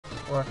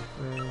Let's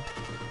see.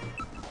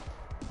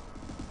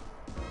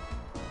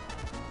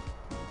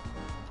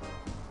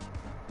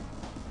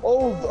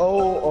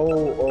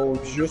 Oh,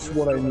 just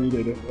what I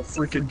needed. A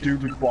freaking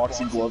dude with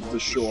boxing gloves to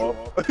show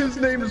up. His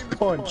name is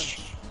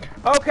Punch.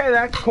 Okay,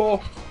 that's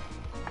cool.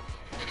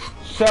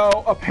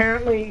 So,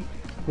 apparently,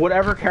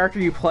 whatever character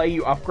you play,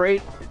 you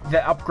upgrade, the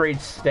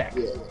upgrades stick.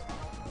 Yeah.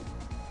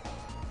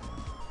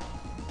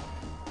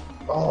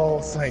 Oh,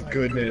 thank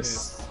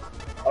goodness.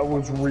 I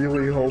was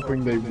really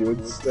hoping they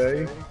would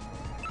stay.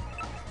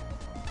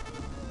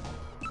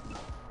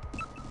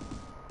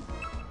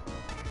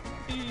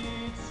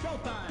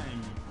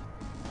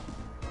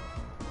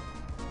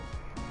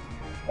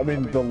 I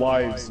mean, the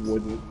lives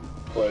wouldn't,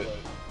 but...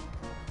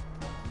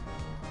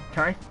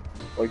 Okay.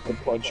 Like the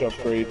punch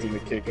upgrades and the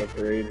kick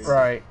upgrades.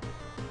 Right.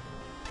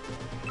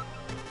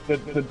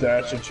 The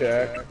dash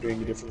attack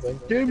being a different thing.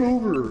 Game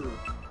over!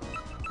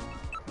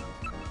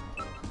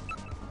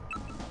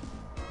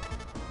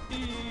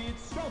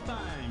 It's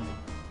showtime!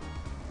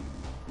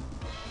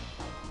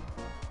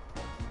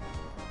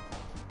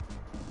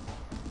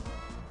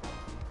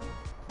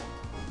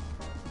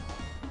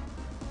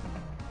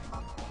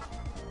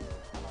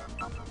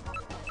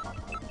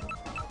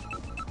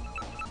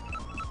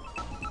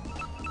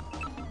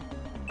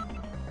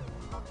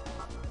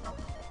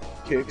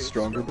 Kick,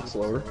 stronger but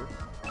slower.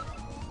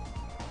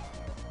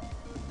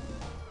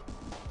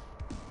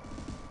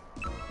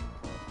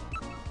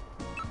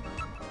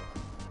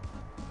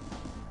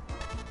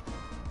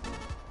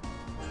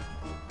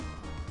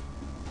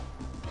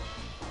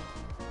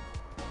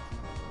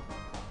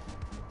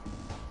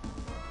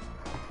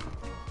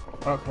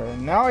 Okay,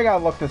 now I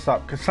gotta look this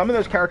up, because some of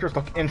those characters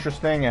look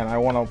interesting and I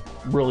want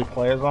to really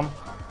play as them.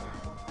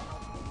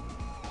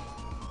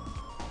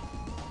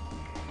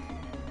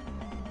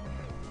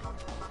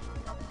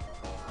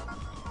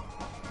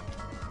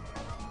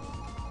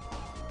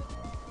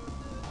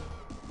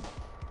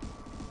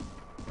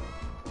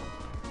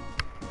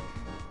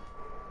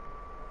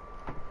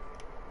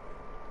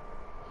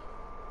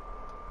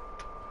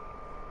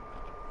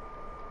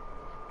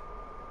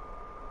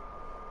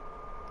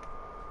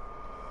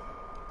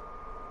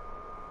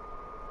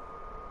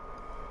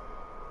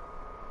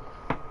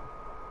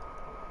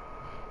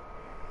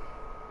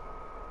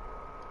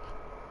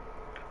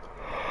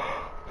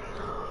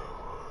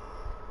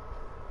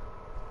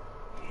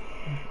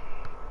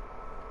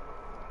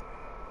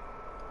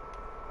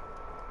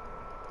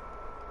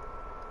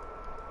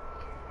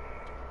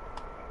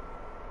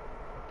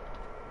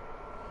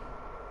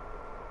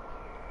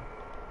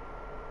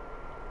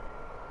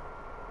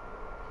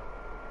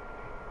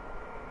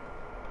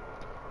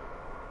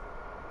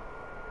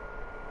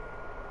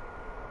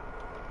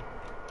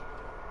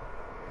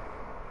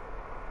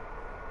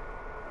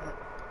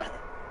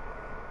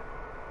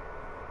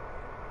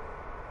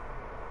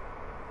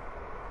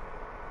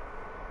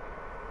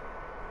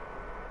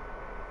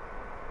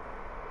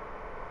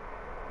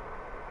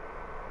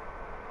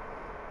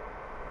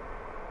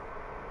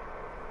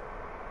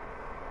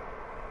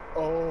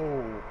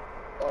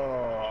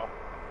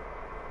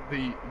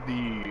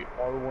 The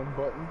R1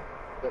 button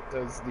that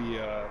does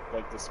the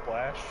like the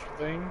splash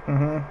thing.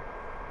 Mm-hmm.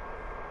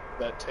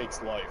 That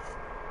takes life.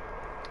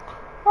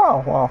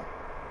 Oh, well.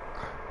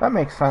 That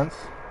makes sense.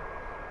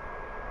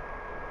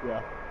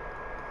 Yeah.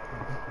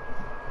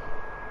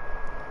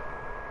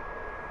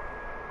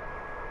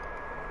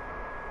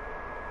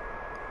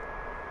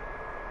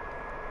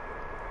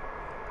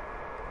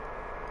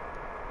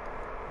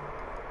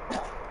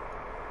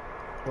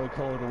 They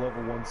call it a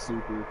level 1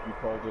 super if you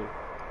called it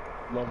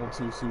level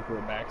 2 super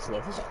at max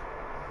level.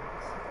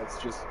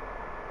 That's just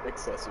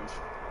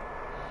excessive.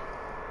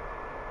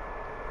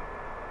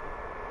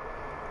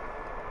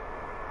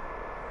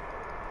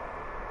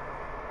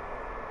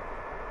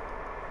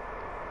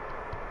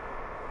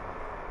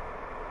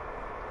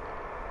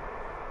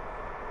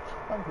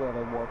 I'm glad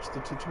I watched the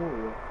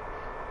tutorial.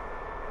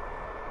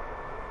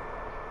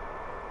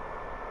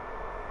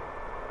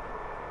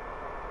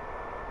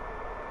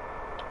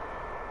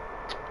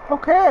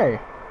 Okay.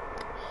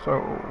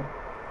 So...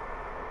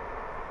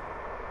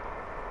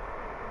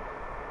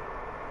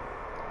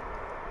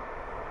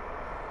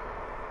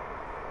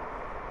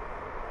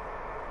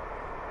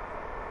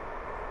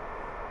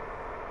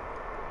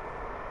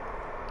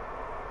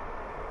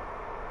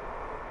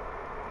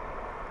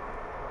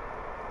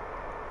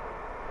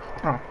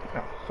 Oh,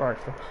 no, sorry,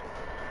 folks.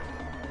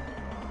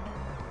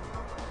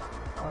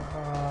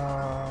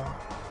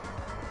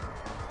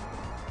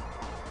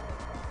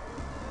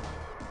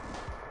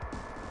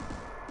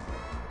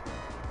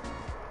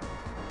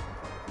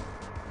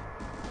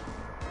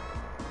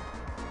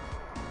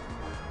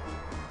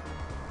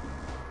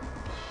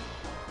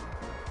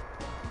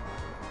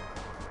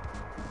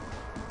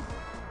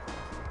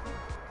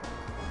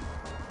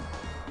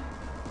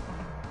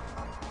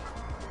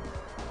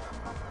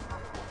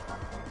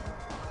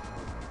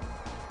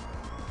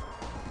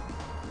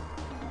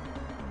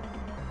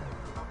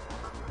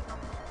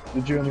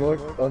 Did you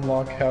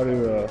unlock how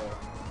to,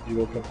 you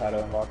look up how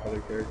to unlock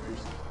other characters?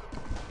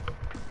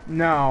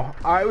 No,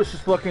 I was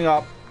just looking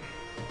up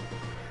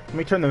Let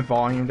me turn the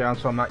volume down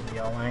so I'm not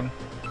yelling.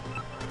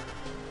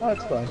 Oh,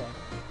 that's fine.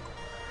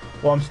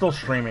 Well, I'm still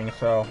streaming,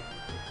 so...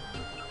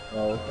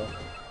 Oh, okay.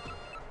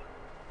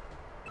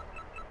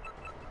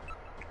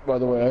 By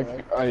the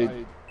way,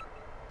 I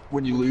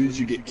when you lose,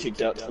 you get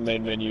kicked out to the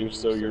main menu,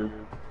 so your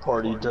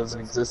party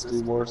doesn't exist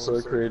anymore, so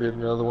I created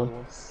another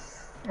one.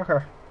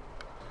 Okay.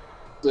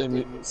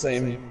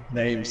 Same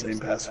name, same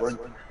password.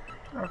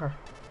 Okay.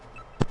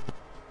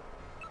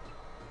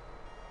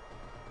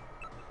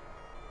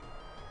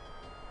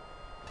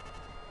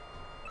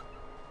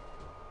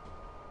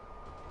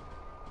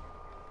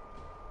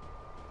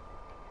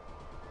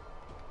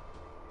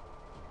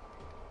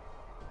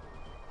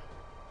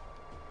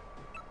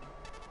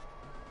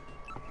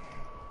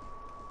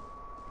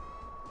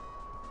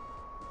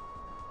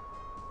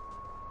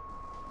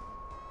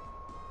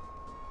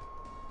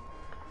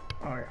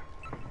 Oh yeah.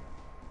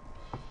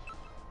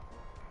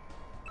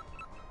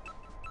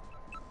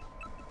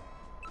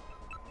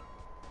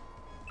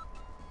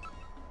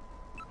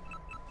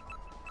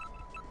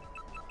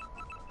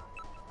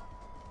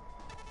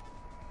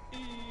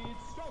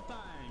 It's showtime.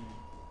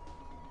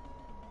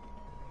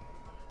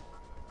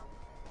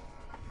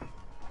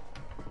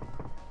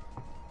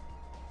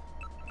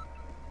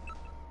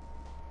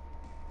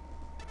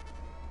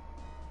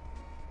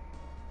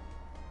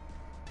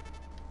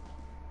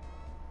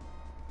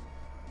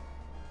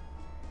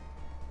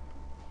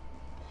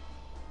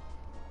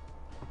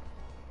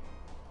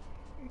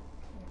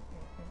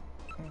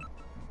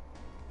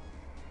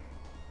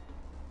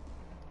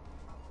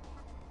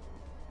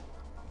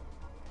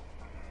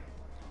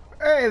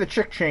 Hey, the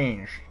chick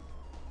changed.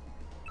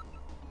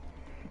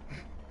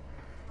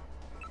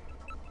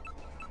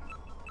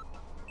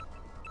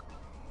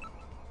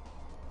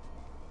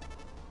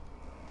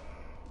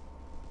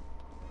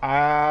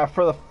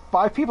 For the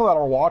 5 people that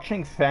are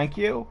watching, thank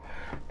you.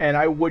 And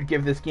I would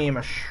give this game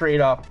a straight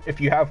up,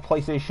 if you have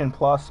PlayStation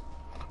Plus,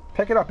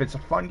 pick it up. It's a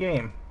fun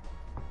game.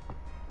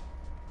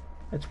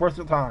 It's worth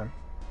the time.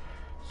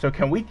 So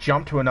can we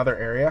jump to another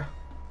area?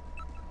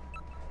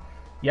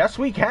 Yes,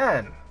 we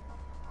can.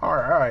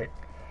 Alright.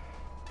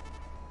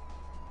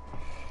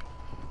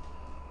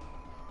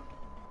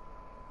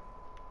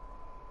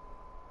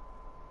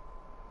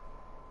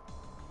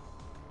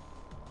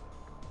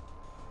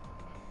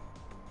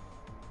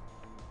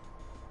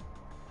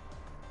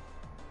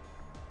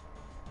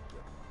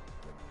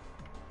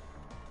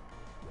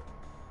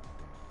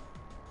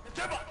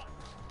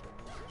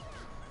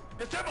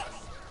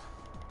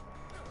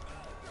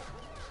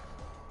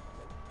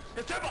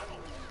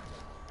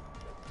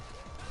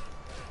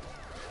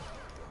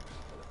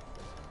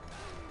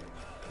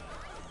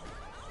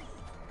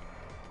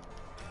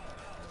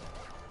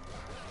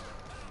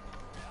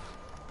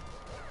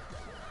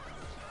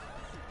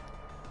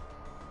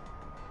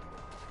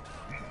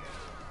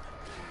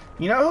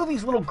 You know who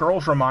these little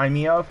girls remind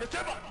me of?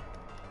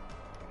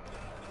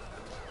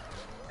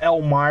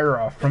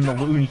 Elmira from the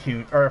Looney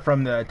Tunes, or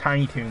from the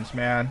Tiny Toons,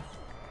 man.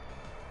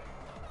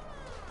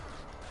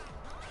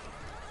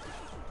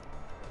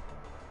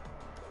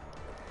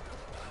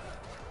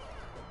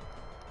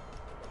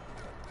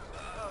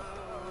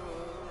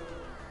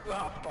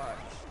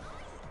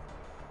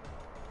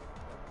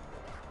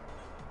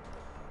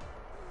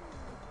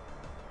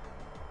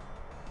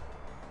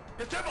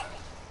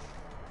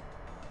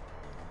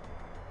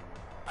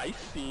 I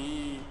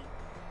see.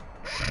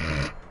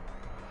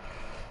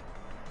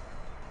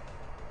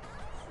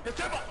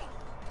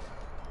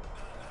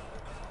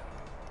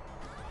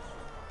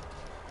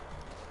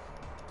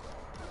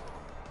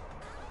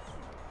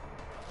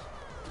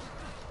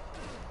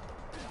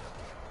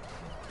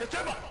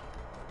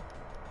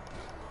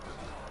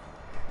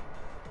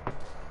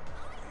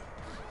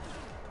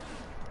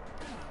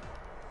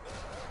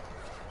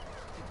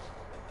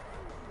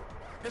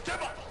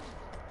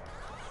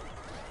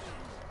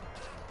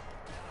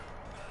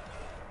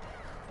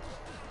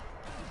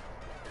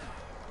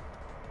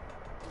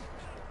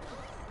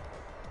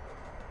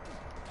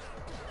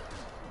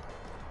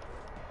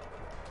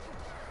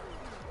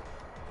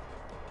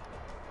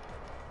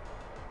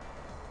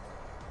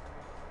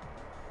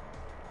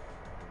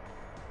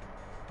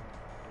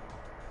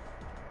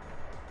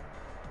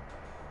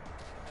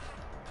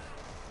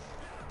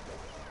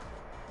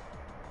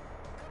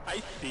 I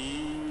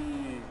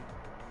see.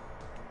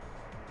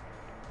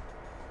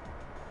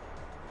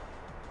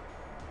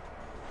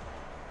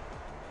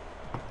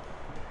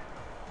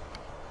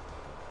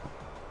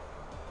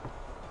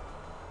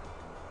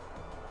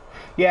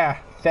 Yeah,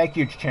 thank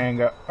you,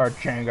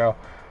 Django.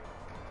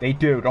 They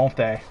do, don't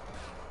they?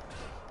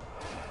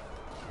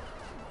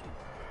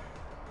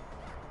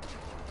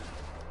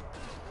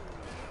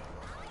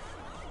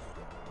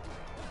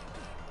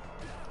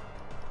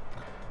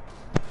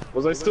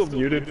 Was I still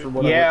muted from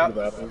when Yeah. I went to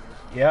the bathroom?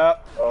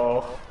 Yep.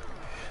 Oh.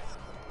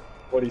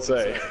 What'd he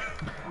say?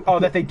 Oh,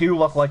 that they do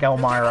look like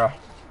Elmira.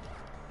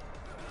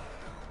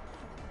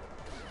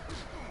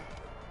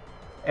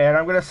 And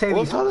I'm gonna say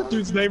Well, these. how that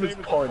dude's name is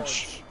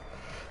Punch.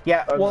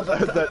 Yeah, well,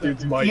 That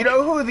dude's Mike. you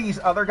know who these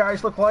other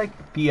guys look like?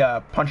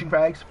 The punching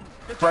bags.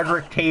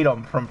 Frederick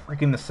Tatum from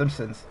freaking The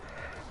Simpsons.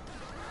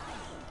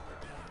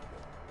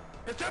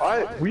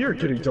 We are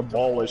getting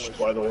demolished,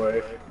 by the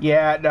way.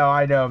 Yeah, no,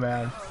 I know,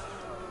 man.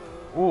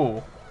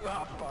 Ooh.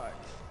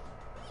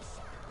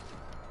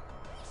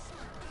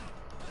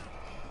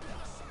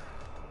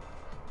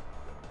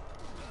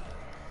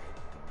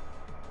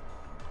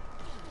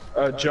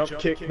 Jump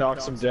kick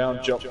knocks him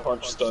down, jump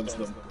punch stuns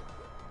them.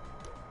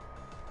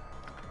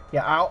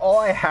 Yeah, all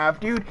I have,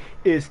 dude,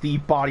 is the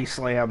body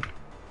slam.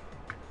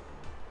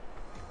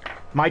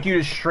 My dude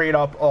is straight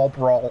up all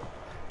brawl.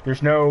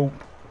 There's no,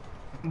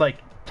 like,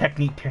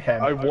 technique to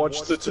him. I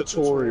watched the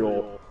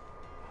tutorial.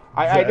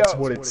 I know. That's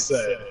what it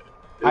said.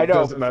 I It know.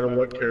 doesn't matter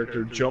what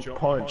character. Jump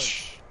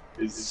punch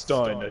is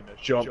stun.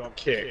 Jump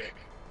kick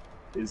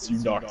is you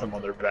knock them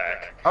on their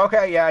back.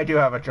 Okay, yeah, I do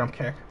have a jump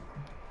kick.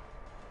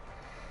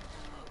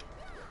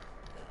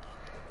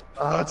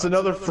 It's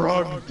another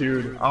frog,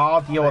 dude.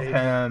 I'll deal with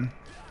him.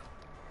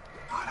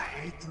 God, I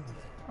hate them.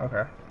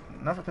 Okay.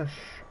 Enough of this.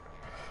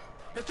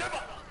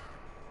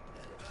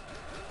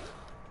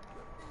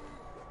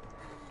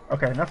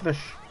 Okay, enough of this.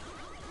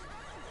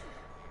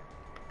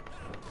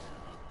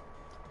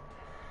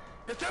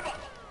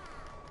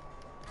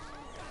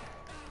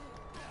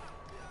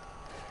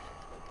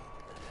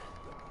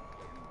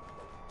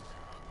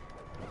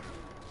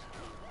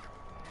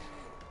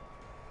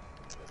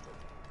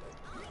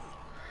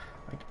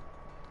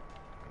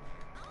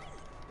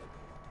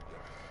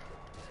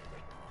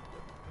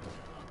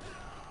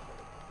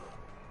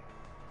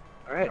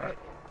 All right.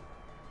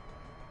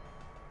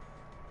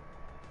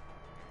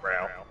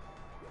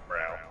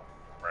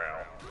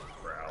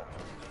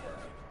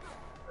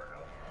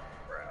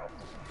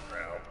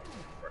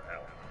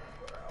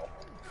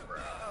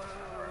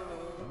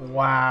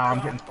 Wow, I'm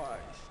getting.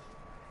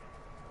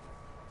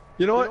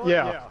 You know what?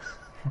 Yeah.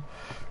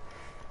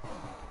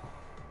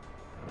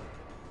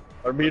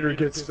 Our meter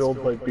gets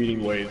filled by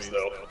beating waves,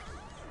 though.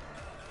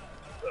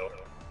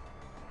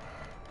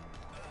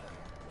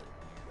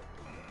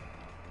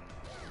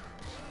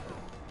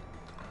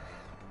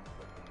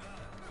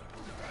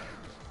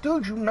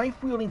 Dude, you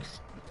knife wielding.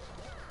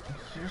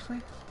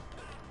 Seriously?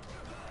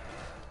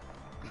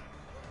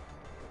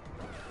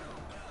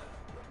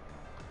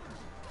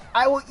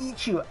 I will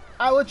eat you.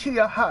 I will chew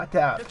your heart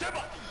out.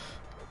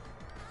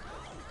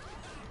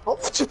 How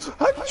did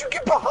you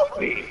get behind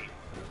me?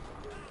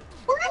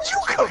 Where did you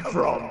come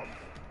from?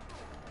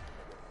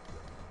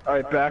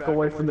 Alright, back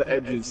away from the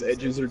edges.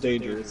 Edges are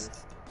dangerous.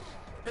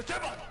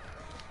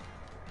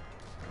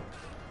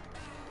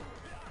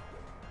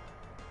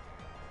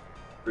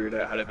 Figured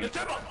out how to beat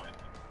them.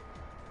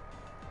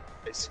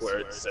 I swear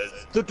it says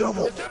the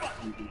double. You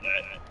do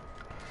that.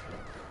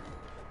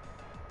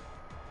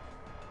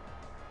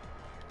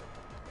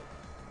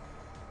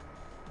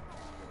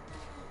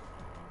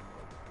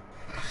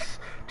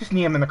 Just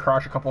knee him in the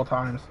crotch a couple of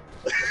times.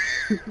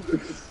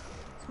 That's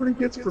what he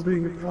gets for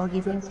being a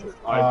froggy bastard.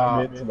 I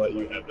meant to let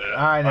you have that.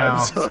 I know.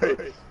 I'm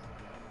sorry.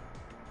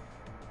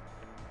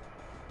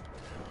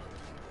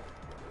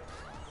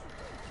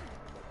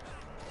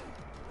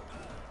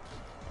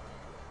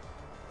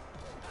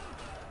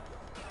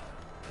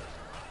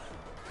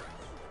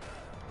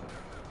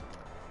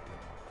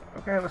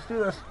 Okay, let's do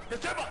this.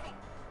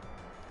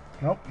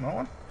 Nope, no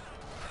one.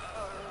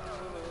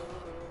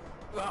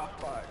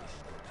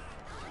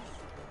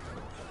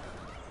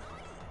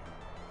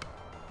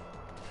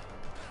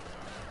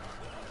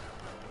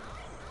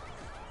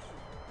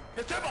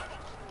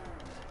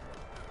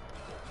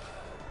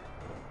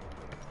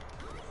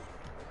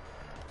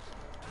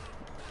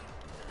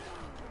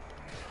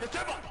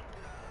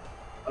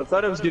 I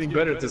thought I was getting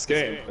better at this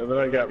game, and then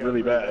I got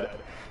really bad.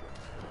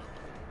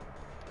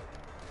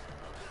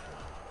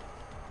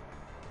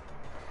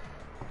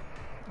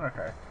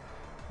 Okay.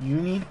 You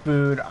need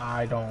food,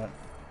 I don't.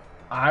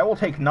 I will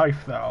take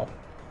knife, though.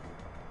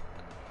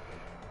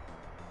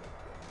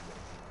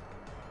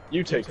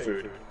 You take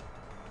food.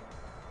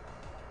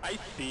 I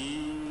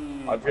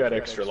see. I've got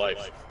extra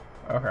life.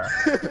 Okay.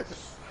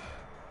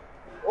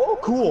 Oh,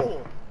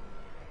 cool!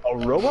 A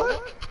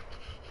robot?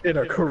 In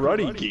a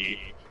karate gi.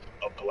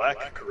 A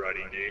black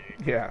karate gi.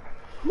 Yeah.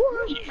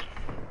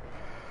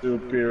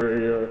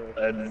 Superior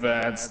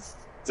Advanced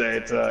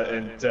Data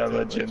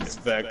Intelligence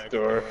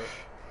Vector.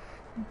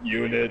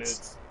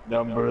 Unit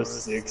number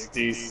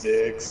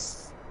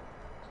 66.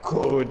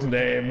 Code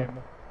name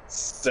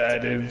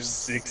Stative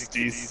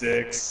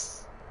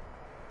 66.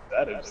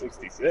 Stative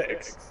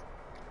 66?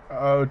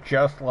 Oh,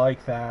 just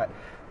like that.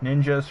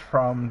 Ninjas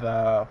from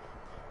the...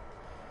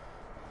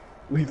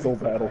 Lethal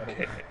Battle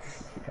Kit.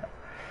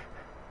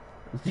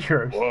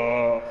 Zeros.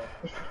 Whoa.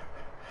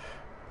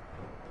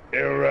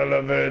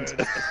 Irrelevant.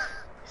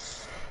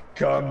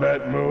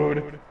 Combat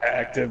mode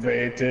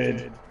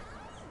activated.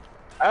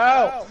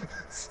 Ow!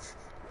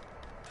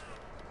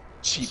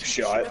 Cheap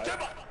shot.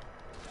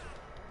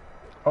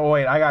 Oh,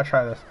 wait, I gotta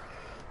try this.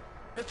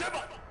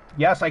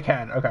 Yes, I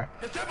can. Okay.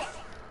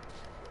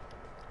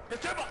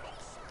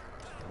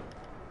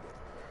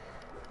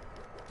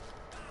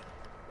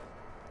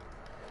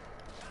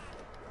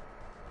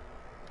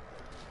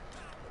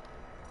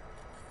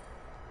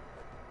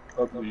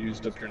 Oh, you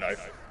used up your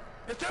knife.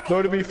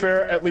 Though to be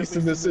fair, at least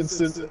in this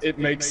instance, it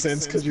makes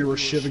sense because you were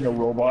shivving a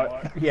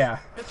robot. Yeah.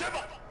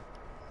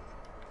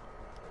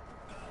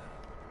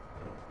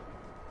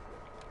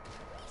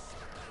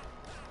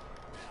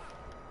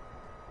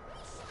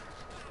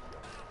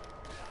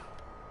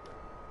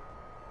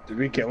 Did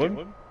we kill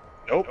him?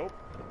 Nope.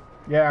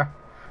 Yeah.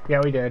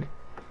 Yeah, we did.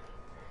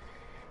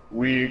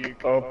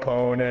 Weak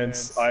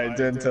opponents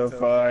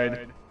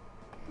identified.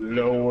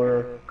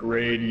 Lower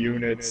grade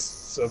units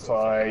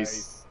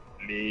suffice.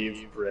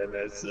 Leave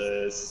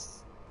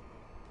premises.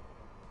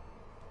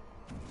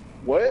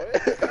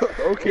 What?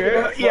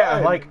 Okay. Yeah,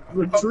 fine. like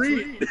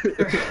retreat.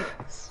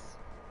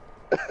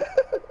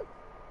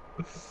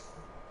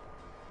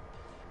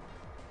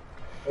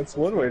 That's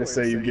one way to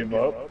say you give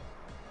up.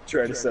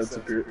 Try to set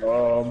superior.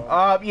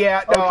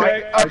 yeah, no,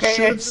 okay, I I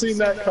should have seen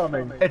that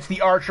coming. It's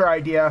the Archer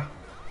idea.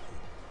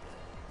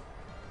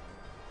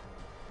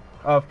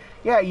 Of,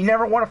 yeah, you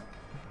never want to...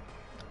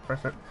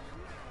 Press it.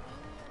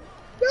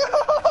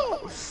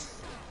 No!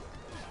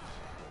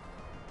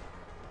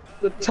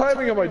 The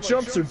timing of my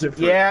jumps are different.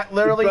 Yeah,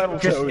 literally,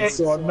 with just... Battletoads,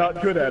 so I'm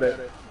not good at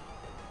it.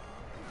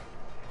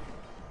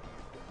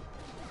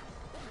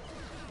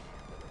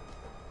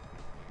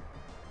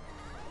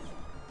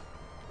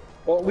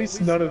 Well, at least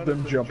none of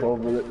them jump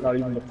over it, not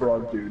even the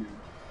frog dude.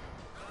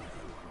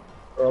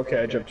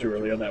 Okay, I jumped too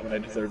early on that one, I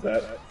deserve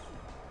that.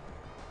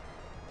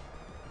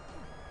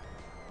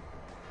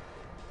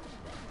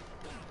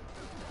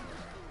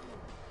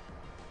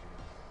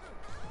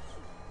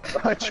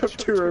 I jumped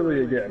too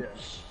early again.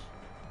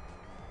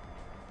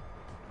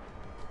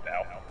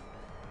 Ow.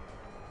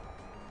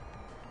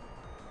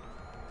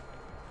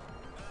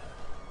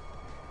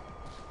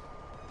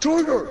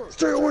 Tiger!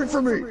 Stay away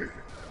from me!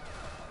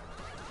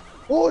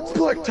 Oh, it's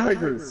black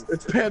tigers!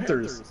 It's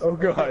panthers! Oh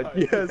god,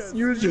 yes,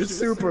 use your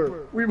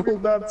super! We will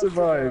not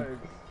survive!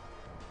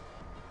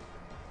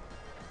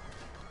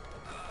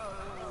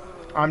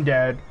 I'm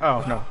dead.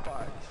 Oh, no.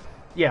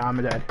 Yeah,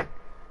 I'm dead.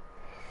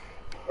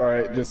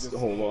 Alright, just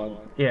hold on.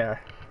 Yeah.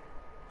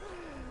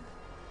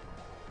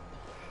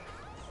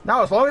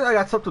 No, as long as I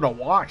got something to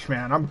watch,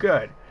 man, I'm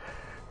good.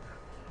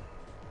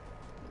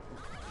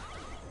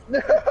 No!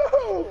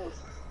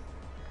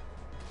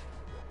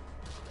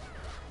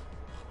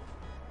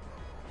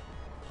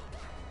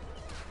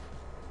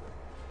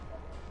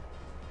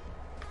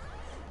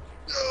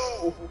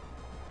 No!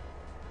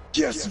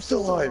 Yes, I'm still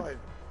alive!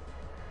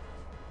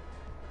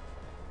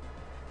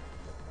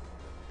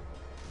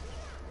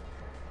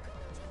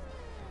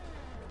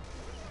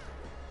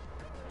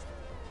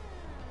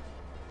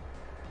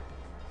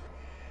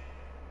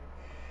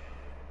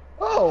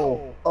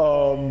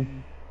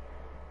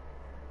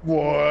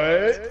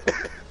 What?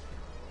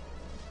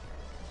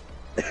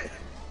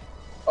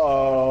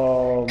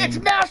 It's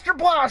Master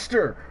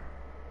Blaster!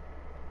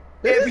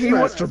 It is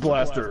Master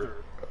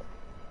Blaster!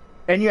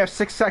 And you have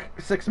 6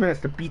 minutes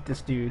to beat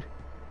this dude.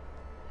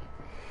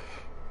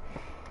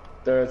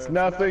 There's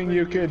nothing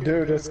you can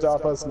do to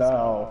stop us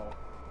now.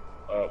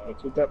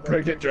 What's with that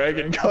pregnant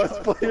dragon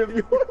cosplay of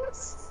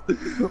yours?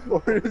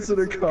 Or is it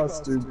a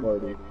costume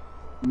party?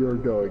 You're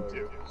going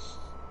to.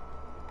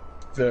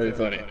 Very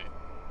funny.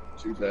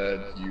 Too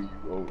bad you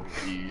won't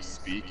be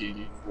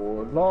speaking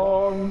for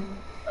long,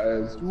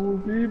 as you'll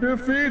be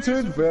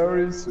defeated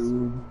very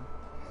soon.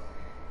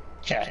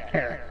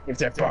 If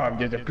that bomb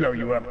doesn't blow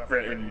you up,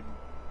 friend,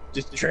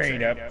 just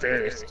train up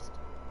first.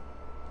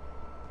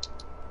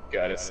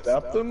 Gotta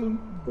stop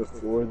them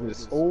before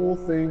this whole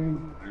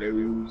thing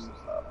blows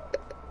up.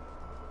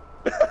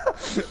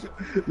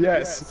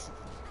 Yes.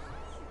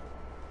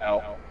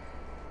 Ow.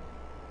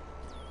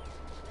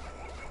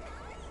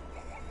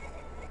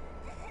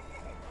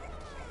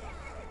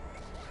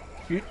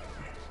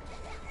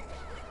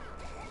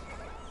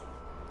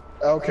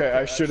 Okay,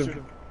 I should have.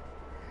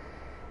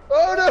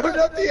 Oh no,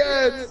 not the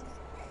ends!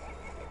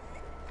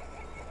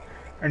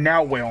 And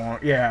now Will,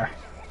 yeah.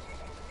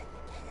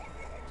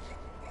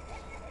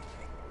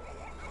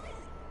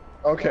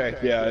 Okay,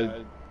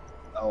 yeah.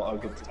 I'll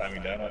get the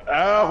timing down.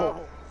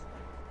 Ow!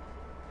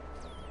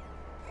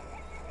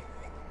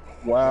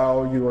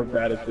 Wow, you are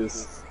bad at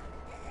this.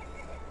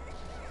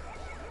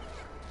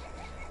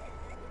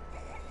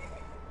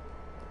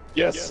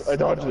 Yes, I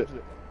dodged it.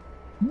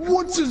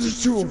 Once is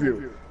the two of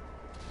you.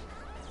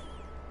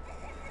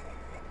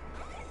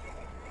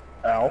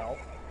 Ow.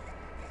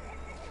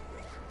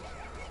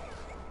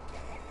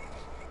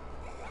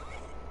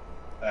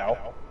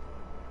 Ow.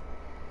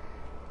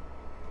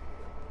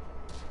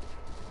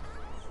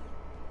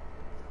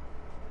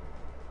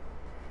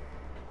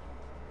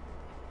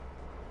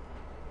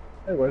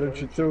 Hey, why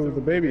don't you throw the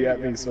baby at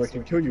me so I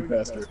can kill you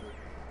faster?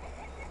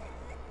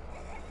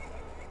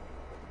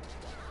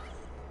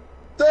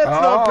 That's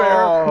not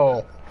fair!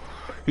 Oh,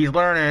 he's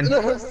learning.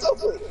 No, stop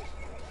it!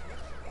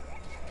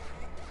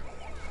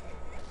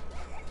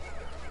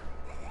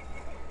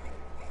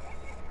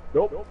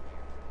 Nope.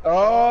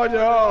 Oh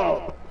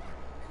no!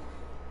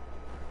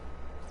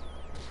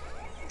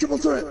 Triple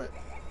threat!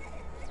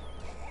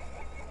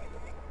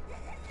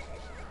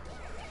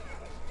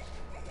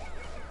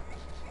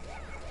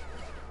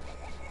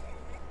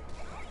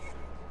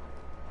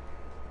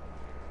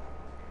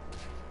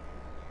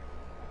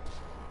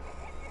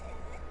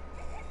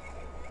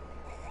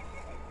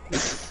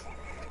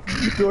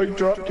 Do I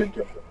drop kick?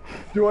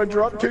 Do I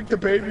drop kick the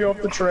baby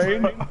off the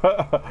train?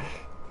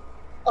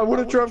 I want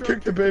to drop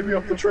kick the baby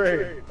off the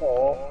train.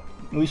 Aw.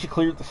 We should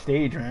clear the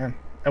stage, man.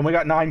 And we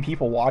got 9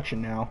 people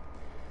watching now.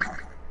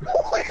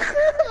 Holy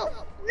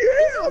crap!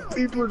 Yeah,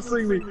 people are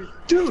seeing me.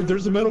 Dude,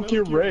 there's a Metal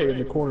Gear Ray in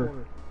the corner.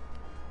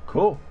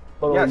 Cool.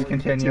 Oh, yes, you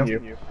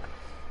continue.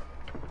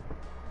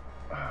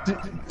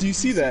 Do you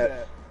see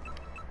that?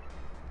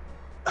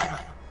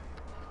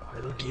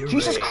 Metal Gear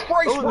Jesus Ray.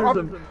 Christ, Oh, we're up.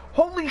 there's a-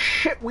 Holy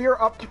shit, we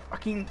are up to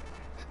fucking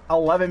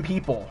 11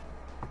 people.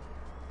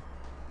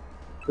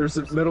 There's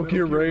a Metal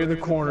Gear Ray in the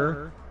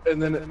corner,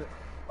 and then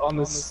on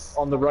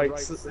the right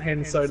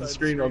hand side of the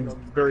screen, on the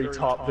very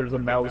top, there's a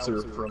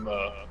Mauser from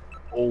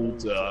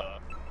old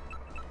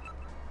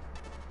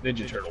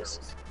Ninja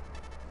Turtles.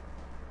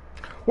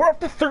 We're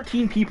up to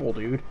 13 people,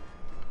 dude.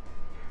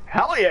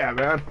 Hell yeah,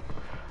 man.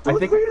 I Darth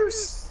think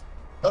Vader's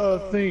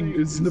thing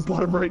is in the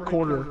bottom right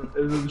corner,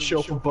 and then the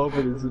shelf above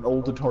it is an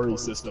old Atari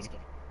system.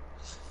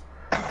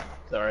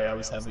 Sorry, I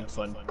was having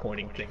fun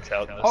pointing things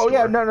out in the Oh store.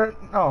 yeah,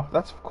 no,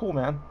 that's cool,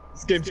 man.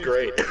 This game's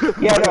great.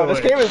 Yeah, By no, the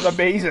this way. game is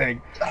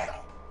amazing.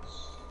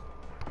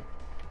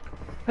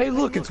 Hey,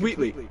 look, it's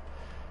Wheatley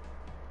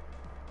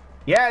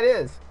Yeah, it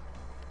is.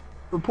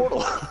 from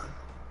Portal.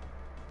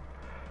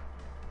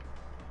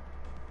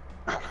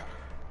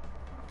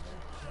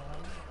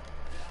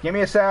 Give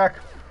me a sec.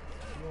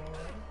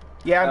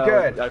 Yeah, I'm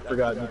good. I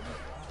forgot.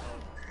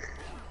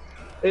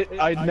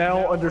 I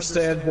now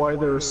understand why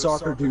there are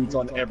soccer dudes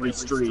on every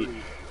street.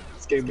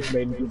 This game was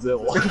made in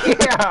Brazil.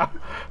 Yeah.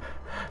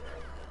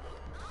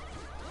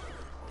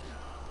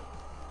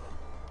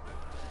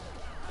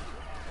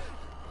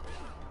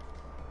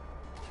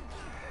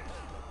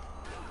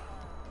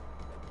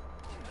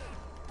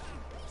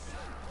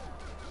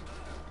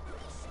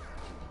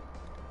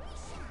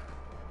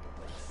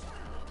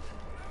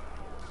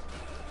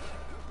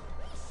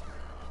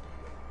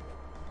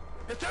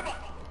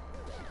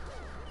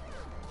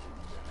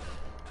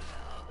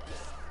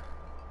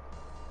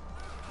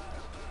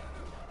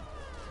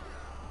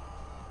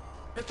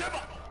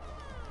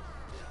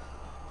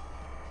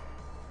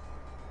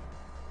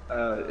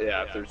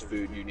 Yeah, if there's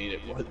food, you need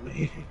it more than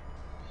me.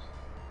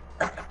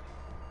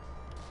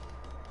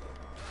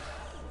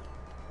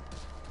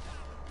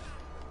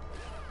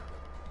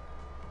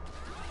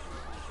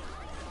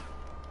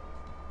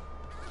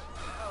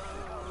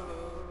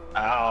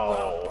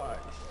 Ow.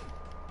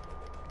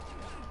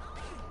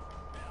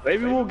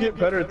 Maybe we'll get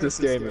better at this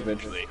game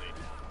eventually.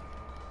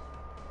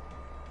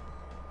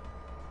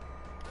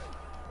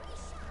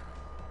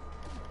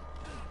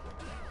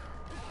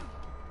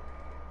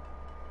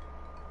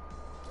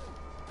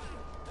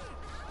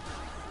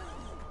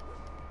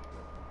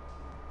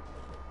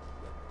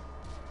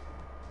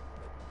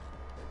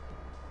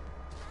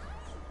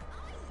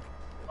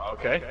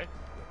 Okay.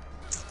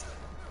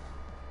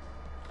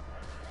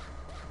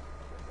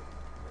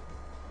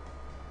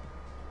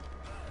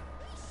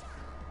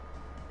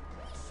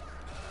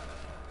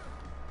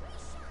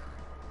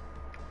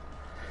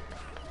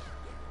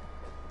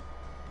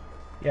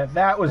 Yeah,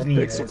 that was neat.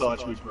 Pixel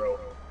dodge me, bro.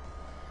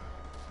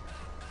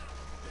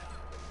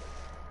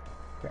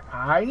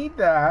 I need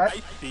that.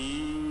 I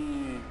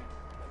see.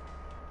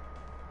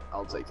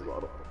 I'll take the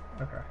bottle.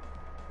 Okay.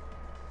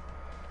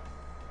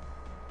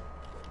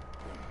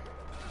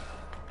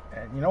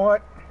 And you know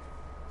what?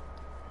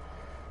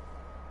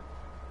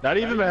 Not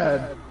even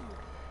mad.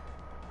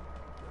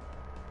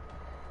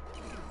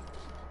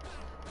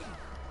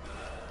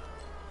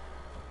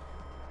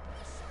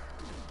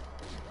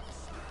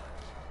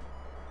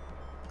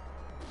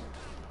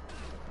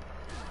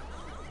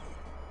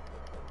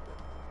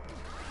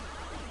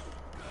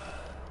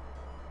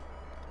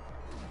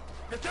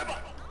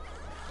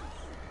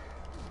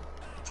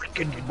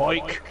 Freaking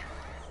Mike.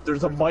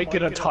 There's a Mike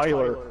and a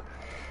Tyler.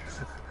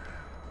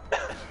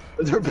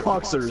 They're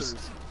boxers.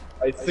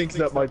 I think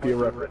that might be a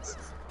reference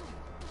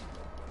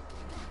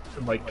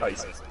to Mike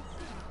Tyson.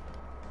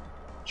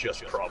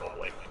 Just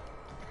probably.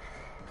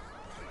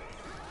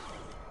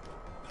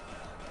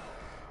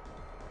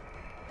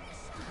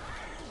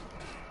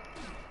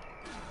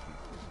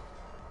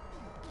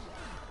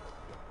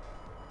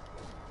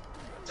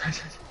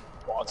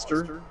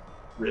 Monster?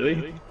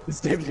 Really?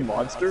 His name's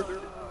Monster?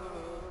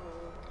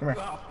 Come here.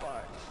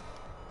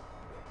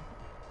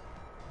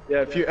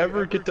 Yeah, if you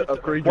ever get to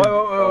upgrade Wait,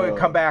 your... wait,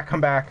 come back, come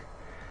back.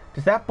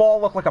 Does that ball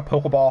look like a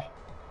Pokeball?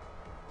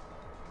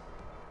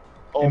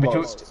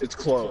 Almost. It's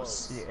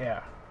close.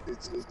 Yeah.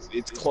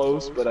 It's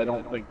close, but I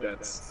don't think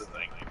that's the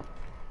thing.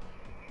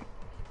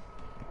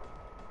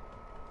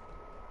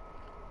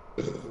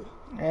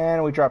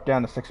 And we dropped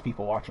down to 6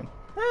 people watching.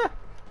 Eh.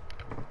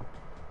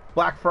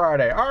 Black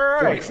Friday. All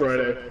right. Black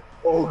Friday.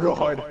 Oh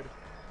god.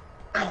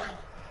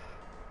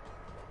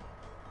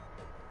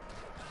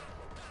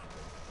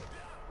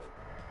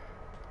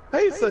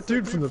 Hey, it's that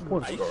dude from the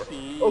porn I store.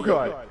 see. Oh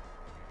god.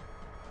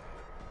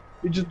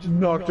 He just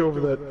knocked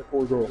over that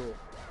poor girl.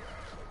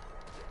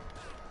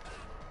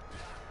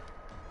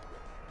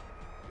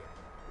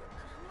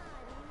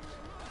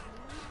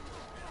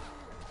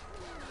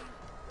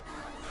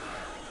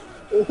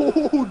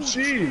 Oh,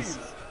 jeez.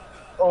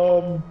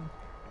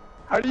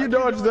 How do you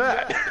dodge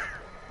that?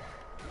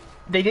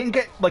 They didn't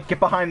get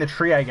behind the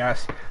tree, I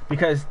guess,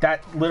 because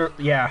that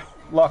literally, yeah.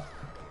 Look.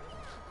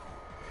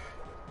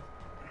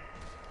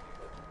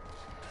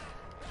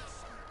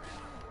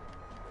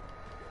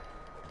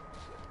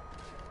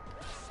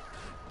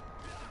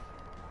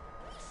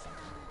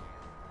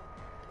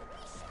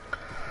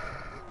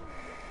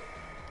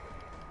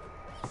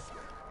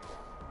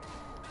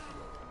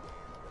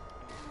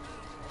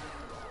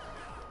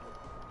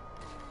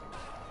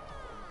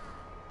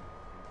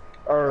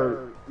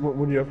 Or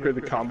when you upgrade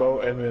the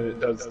combo and then it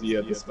does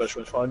the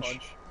special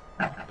punch,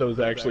 those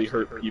actually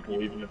hurt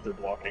people even if they're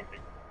blocking.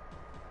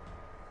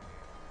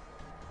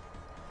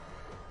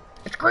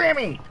 It's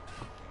Grammy.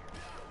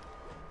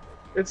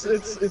 It's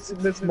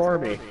Miss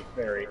Marmy,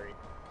 Mary.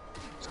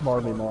 It's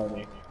Marmy. I don't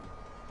know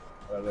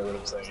what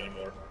I'm saying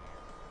anymore.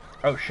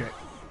 Oh shit.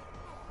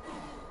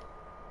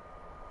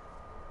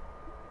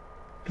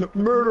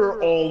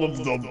 Murder all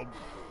of them.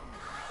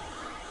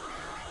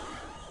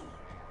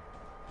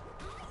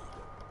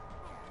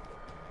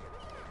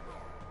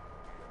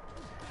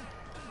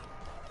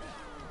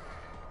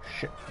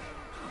 Shit.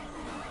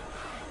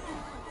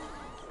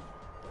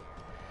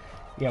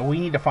 Yeah, we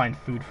need to find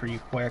food for you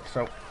quick,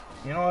 so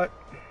you know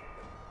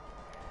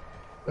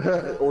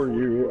what? Or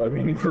you. I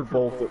mean, we're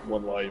both at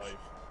 1 life.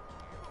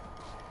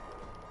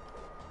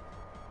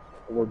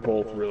 We're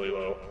both really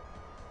low.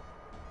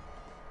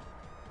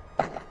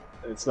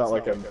 It's not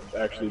like I'm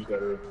actually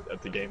better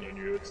at the game than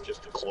you, it's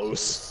just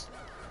close.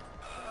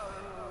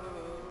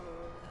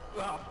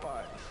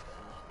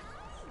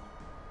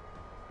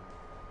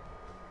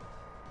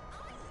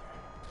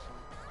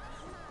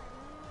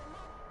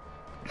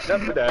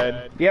 Never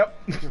dead. Yep.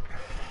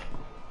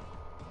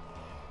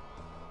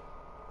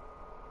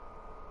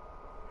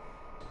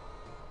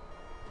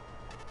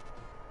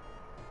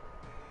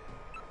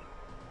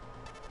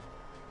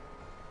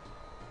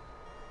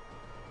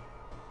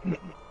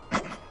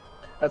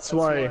 That's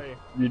why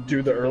you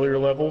do the earlier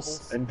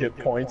levels and get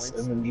points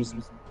and then just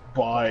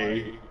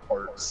buy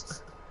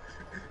parts.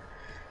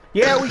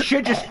 Yeah, we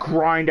should just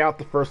grind out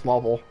the first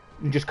level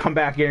and just come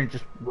back in and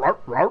just rawr,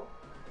 rawr.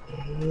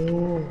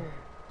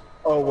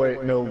 Oh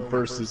wait, no,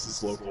 versus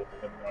is local.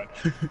 Never mind.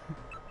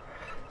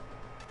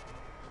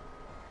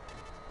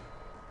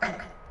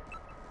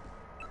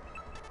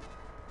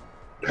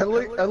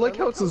 I like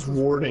how it says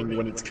warning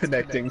when it's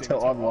connecting to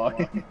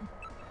online.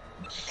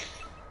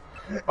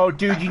 Oh,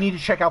 dude, you need to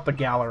check out the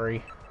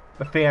gallery,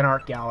 the fan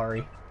art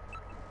gallery.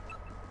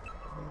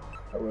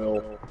 I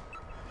will.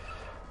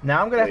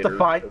 Now I'm gonna have to Later,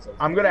 find. because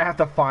I'm gonna have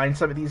to find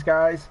some of these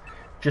guys,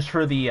 just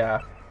for the.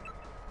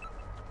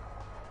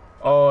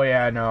 Oh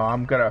yeah, no,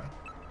 I'm gonna.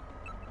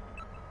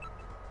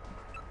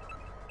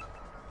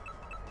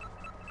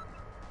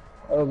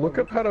 Look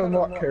up how to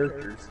unlock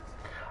characters.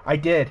 I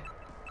did.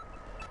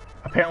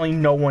 Apparently,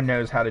 no one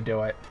knows how to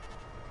do it.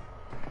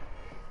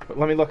 But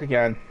let me look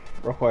again,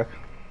 real quick.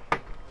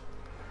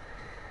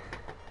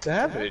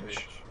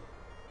 Savage.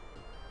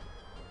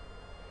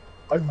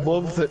 I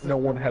love that no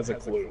one has a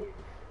clue.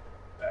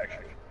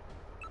 Actually.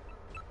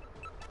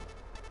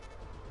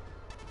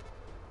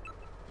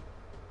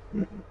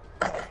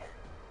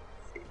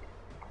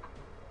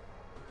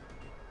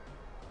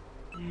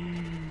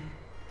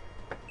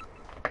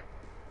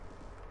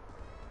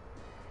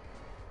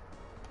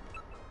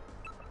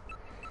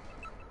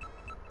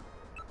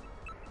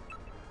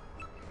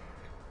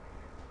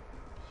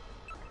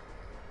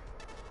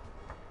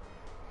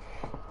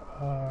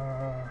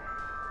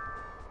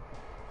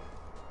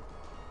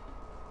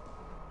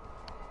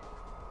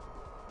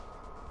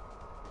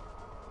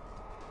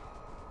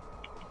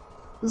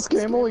 This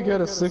game only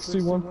got a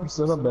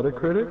 61% on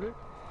Metacritic.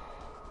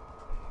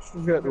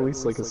 We've got at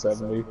least like a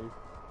 70.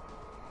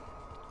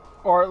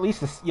 Or at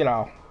least,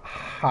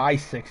 high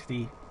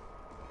 60.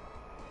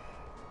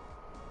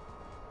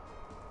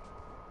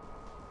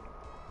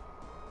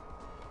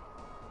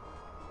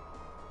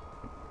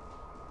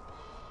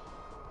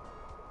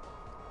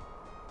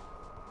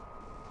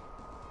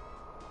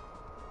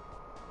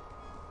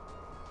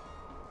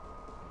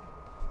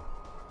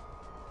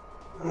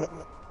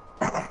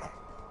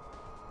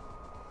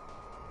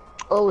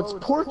 Oh, it's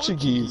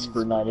Portuguese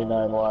for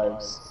 99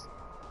 lives.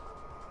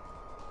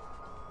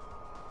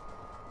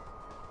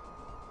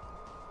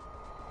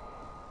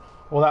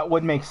 Well, that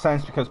would make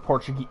sense because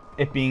Portuguese,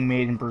 it being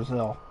made in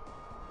Brazil.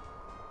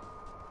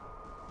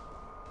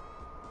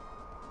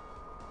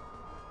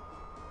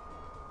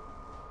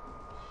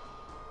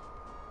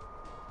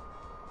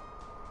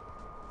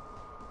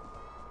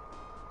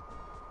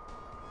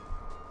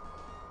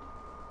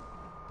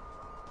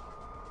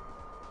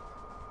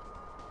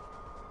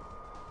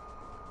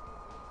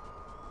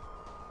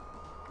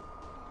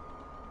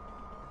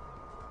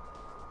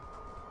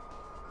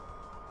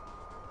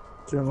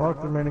 To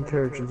unlock the remaining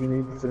characters, you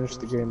need to finish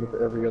the game with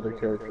every other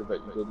character that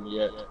you didn't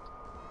yet.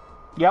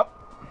 Yep.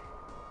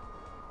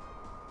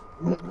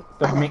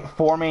 The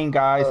four main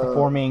guys, the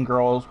four main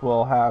girls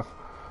will have...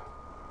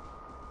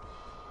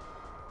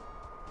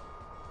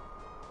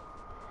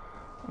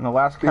 And the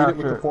last Beat it with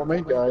the character. 4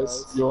 main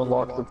guys, you'll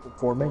unlock the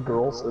 4 main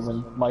girls, and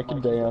then Mike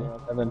and Dan,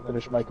 and then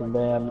finish Mike and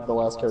Dan, the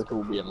last character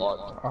will be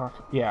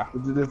unlocked. Yeah.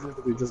 The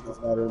difficulty does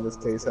not matter in this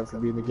case. After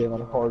beating the game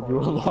on hard, you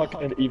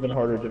unlock an even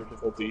harder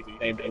difficulty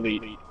named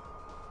Elite.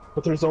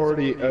 But there's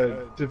already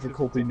a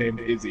difficulty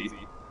named Izzy.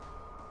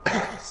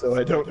 So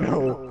I don't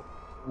know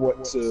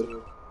what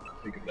to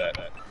think of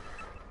that.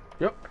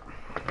 Yep.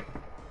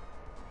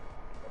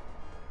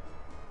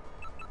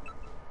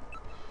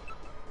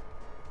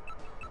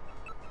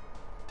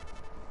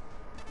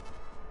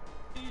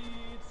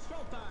 It's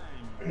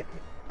showtime.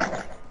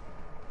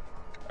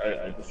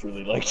 I just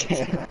really like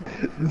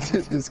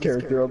this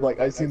character. I'm like,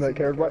 I seen that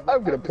character, I'm like,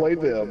 I'm gonna play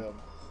them.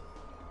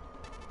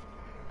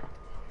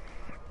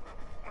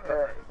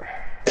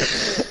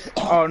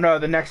 Oh no,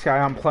 the next guy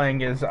I'm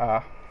playing is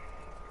the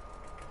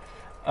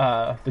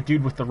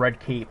dude with the red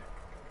cape.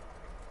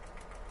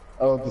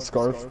 Oh, the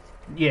scarf?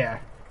 Yeah.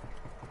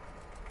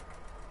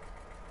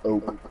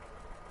 Oak.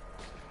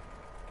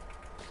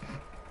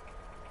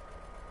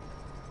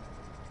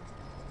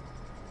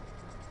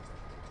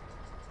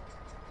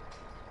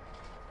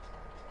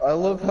 I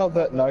love how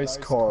that nice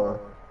car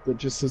that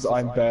just says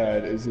I'm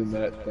bad is in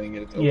that thing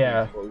and it's open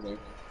Yeah. and closing.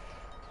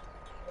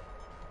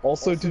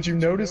 Also, did you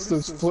notice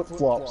those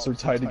flip-flops are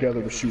tied together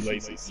with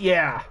shoelaces?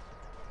 Yeah.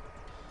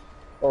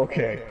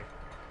 Okay.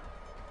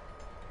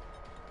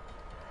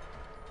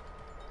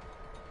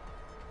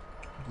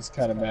 Just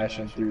kind of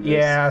mashing through this.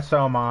 Yeah,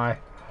 so am I.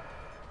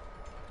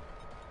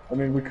 I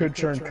mean, we could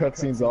turn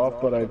cutscenes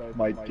off, but I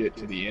might get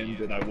to the end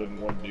and I wouldn't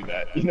want to do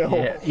that, you know?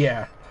 Yeah,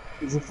 yeah.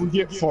 Because if we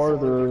get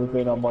farther,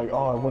 then I'm like,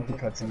 oh, I want the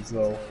cutscenes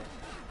though.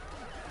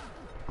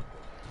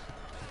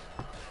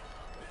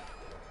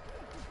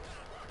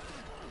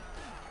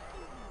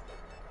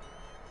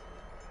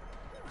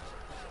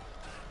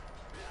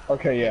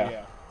 Okay,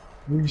 yeah.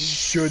 We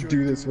should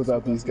do this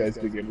without these guys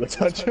being able to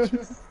touch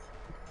us.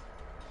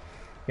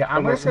 Yeah,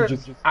 I'm Unless we gonna.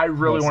 just I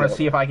really mess want to up.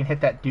 see if I can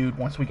hit that dude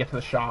once we get to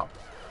the shop.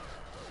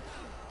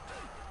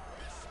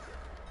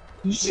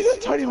 Did you see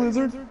that tiny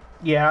lizard?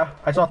 Yeah,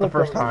 I saw it the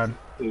first time.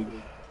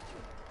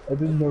 I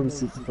didn't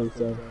notice it the first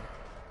time.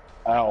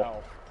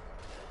 Ow.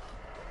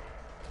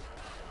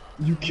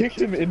 You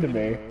kicked him into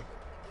me.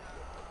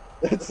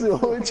 That's the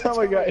only time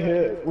I got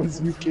hit,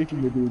 was you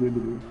kicking the dude into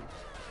me.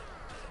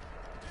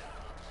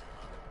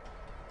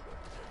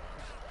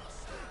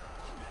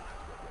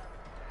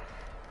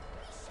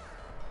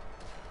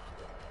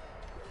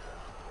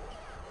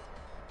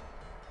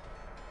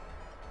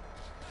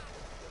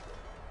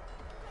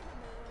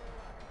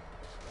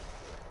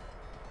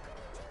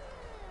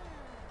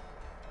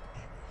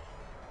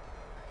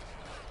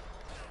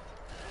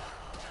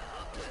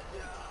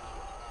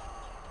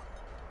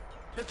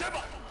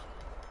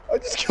 I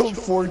just killed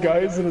 4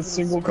 guys in a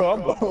single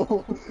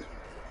combo.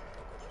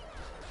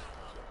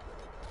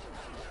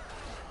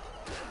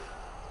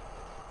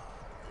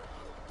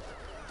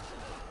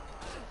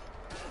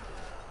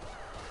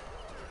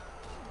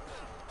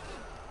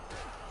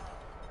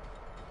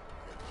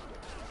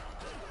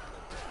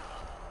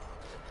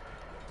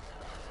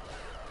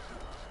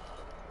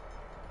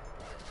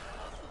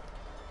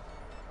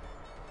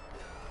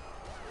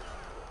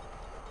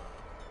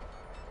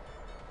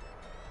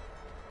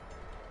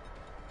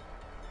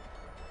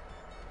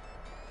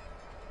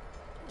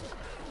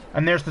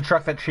 And there's the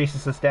truck that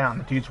chases us down.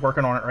 The dude's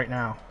working on it right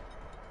now.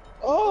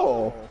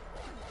 Oh!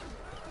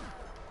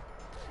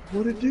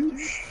 What a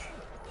douche.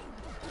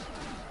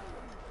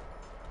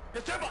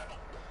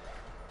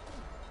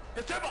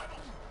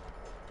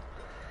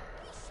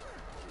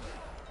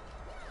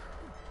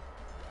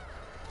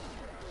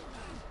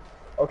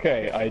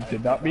 Okay, I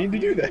did not mean to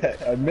do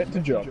that. I meant to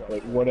jump,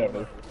 but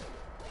whatever.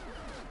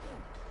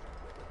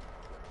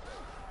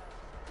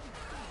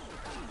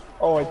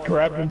 Oh, I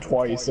grabbed him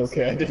twice.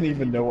 Okay, I didn't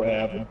even know what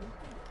happened.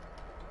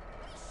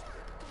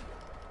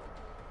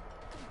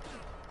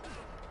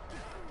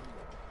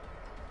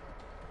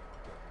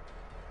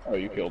 Oh,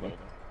 you killed him.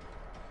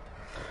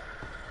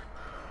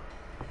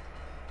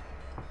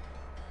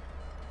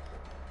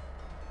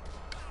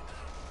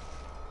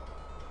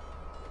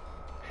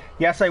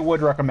 Yes, I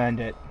would recommend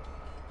it.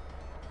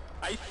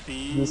 I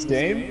see. This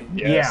game?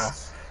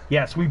 Yes.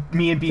 Yeah. Yes,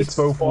 me and Beast It's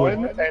both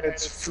fun would. and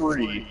it's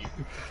free.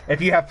 If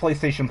you have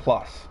PlayStation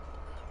Plus.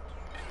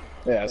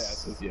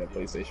 Yes, if you have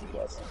PlayStation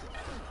Plus.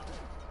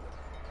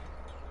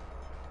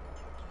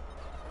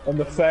 And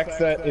the fact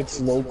that it's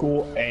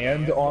local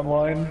and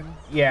online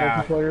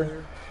Yeah.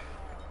 multiplayer.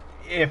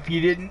 If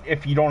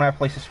you don't have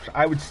PlayStation,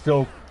 I would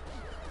still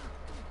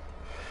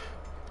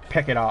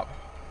pick it up.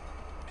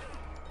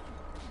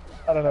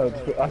 I don't know.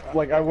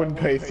 I wouldn't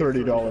pay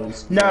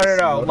 $30.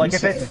 No. Like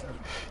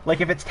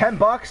if it's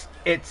 $10,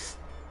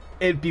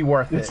 it'd be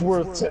worth it. It's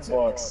worth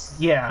 $10.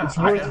 Yeah. It's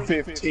worth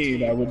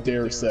 15, I would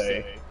dare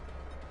say.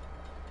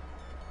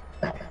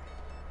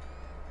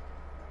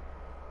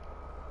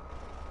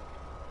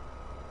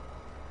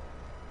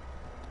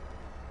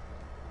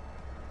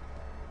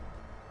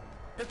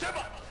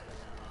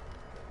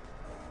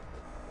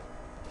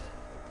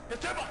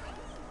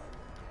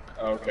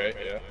 Okay,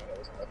 yeah, that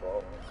was my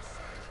fault.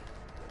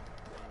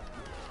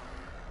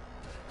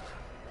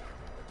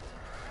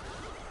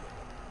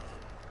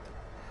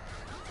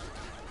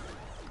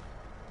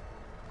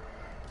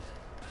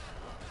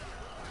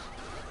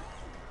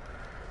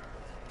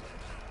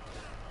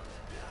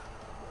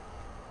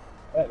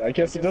 I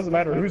guess it doesn't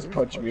matter who's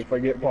punching me. If I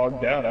get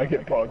bogged down, I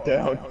get bogged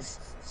down.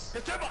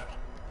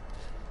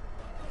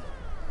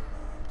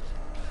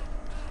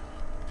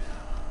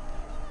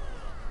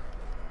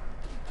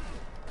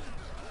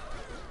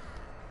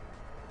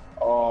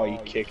 Oh, you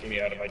kicked me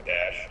out of my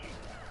dash.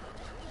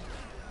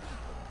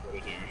 What a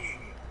douche.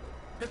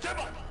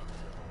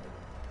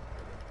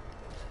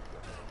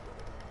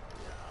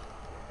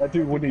 That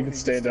dude wouldn't even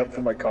stand up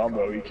for my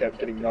combo. He kept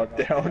getting knocked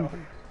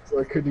down, so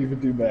I couldn't even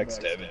do max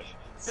damage.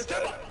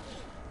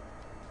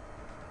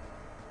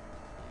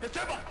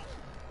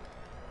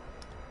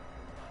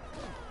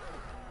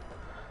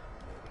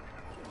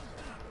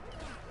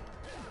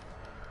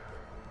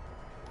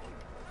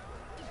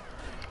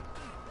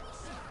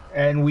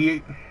 And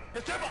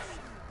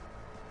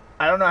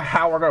I don't know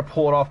how we're going to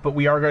pull it off, but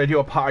we are going to do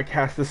a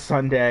podcast this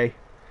Sunday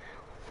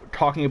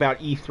talking about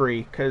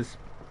E3, because,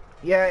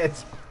 yeah,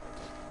 it's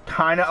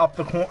kind of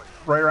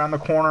right around the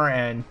corner,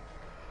 and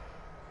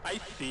I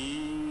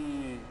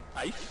see.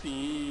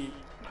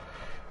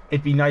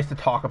 It'd be nice to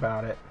talk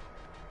about it.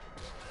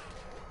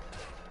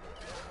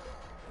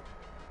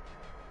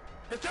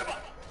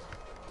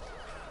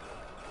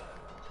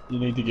 You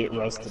need to get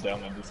Russ to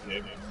download this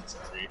game. It's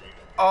free.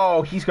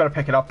 Oh, he's going to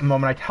pick it up the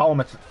moment I tell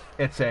him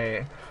it's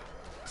a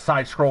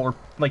side scroller,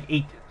 like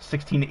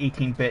 16 to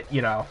 18-bit,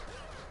 you know,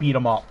 beat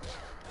 'em up.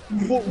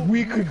 Well,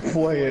 we could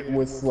play it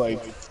with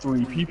like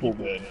 3 people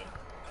then.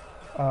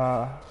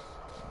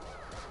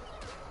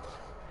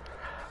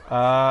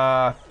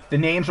 The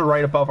names are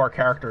right above our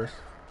characters.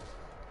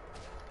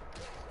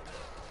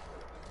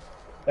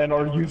 And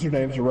our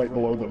usernames are right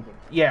below them.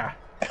 Yeah.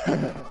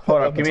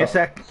 Hold on, give me a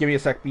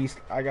sec, Beast.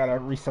 I gotta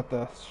reset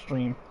the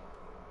stream.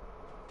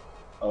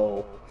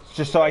 Oh.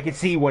 Just so I can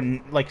see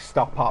when, like,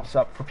 stuff pops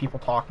up for people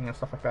talking and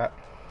stuff like that.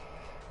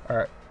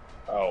 Alright.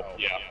 Oh,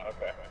 yeah,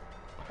 okay.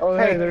 Oh,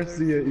 hey, there's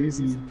the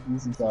Easy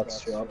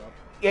Thoughts shop.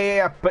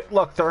 Yeah, but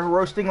look, they're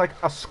roasting, like,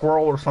 a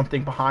squirrel or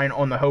something behind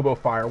on the hobo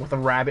fire with a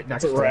rabbit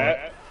next to it. It's a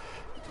rat?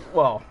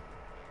 Well.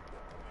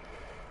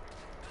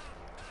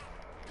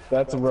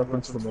 That's a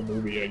reference from a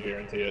movie, I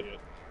guarantee it.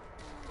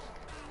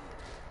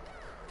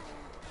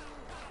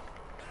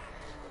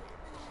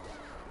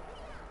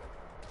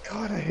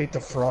 God, I hate the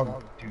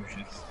frog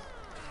douches.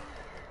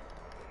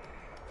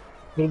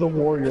 They're the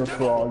warrior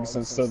frogs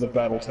instead of the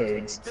battle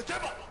toads.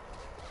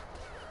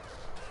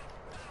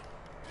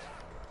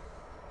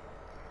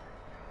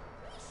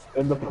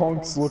 And the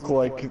punks look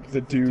like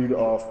the dude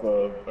off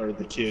of, or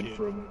the kid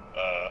from,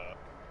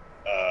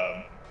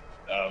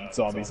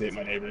 Zombies Ate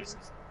My Neighbors.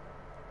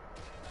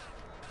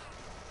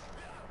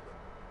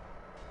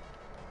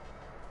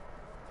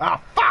 Ah,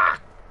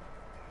 fuck!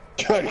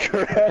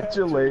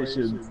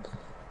 Congratulations.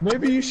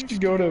 Maybe you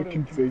should go to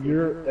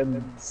configure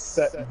and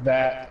set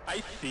that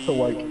to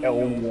like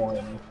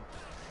L1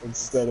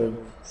 instead of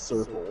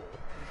circle.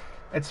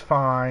 It's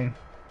fine.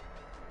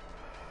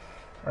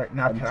 Alright,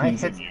 now can I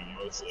hit... you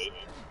mostly.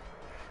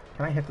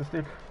 Can I hit this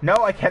dude? No,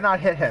 I cannot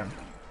hit him.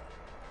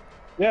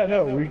 Yeah,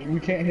 no, we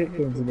can't hit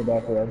things in the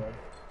background.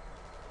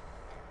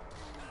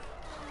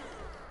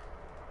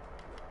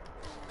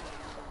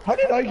 How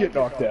did I get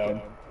knocked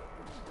down?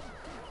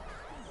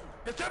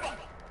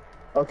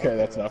 Okay,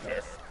 that's not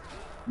fair.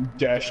 You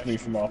dashed me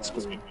from off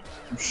screen.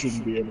 You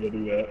shouldn't be able to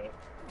do that.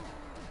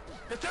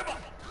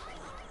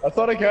 I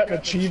thought I got an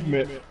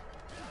achievement,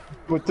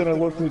 but then I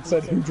looked and it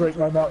said who drank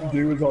my Mountain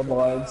Dew was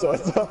online, so I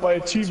thought my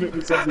achievement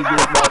was something to do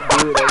with Mountain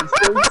Dew, and I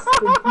was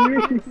so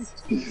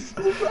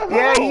confused.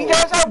 Yeah, he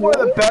does have one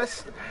of the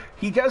best...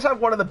 He does have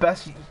one of the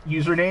best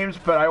usernames,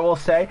 but I will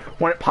say,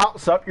 when it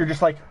pops up, you're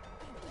just like...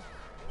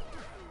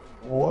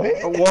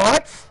 What?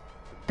 What?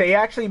 They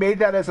actually made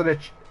that as an...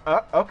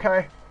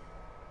 okay.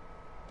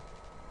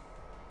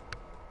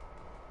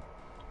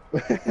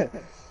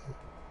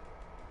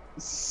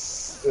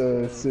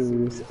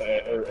 Sirius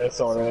or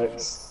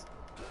SRX.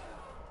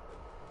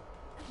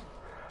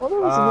 Oh, there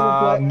was a little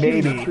black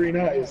kid with green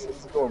eyes.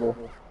 It's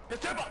adorable.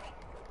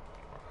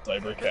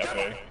 Cyber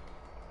Cafe.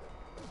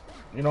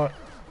 You know what?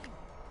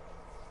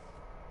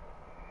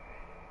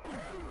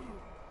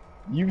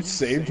 You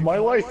saved my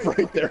life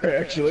right there,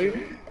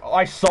 actually.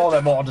 I saw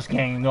them all just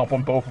ganging up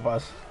on both of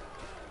us.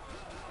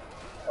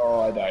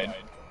 Oh, I died.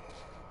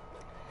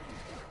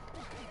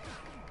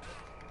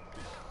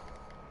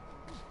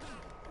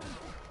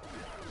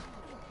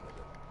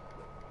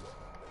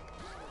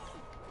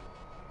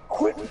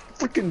 Quit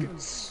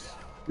freaking...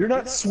 You're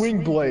not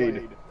Swing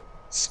Blade.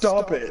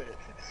 Stop it.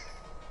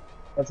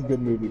 That's a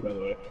good movie, by the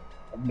way.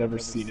 I've never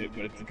seen it,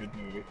 but it's a good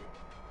movie.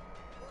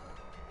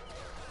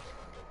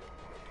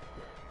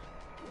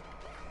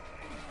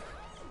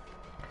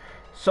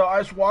 So I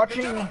was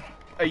watching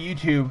a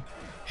YouTube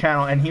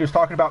channel, and he was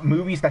talking about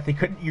movies that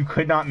you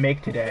could not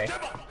make today,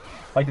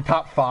 like the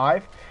top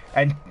 5,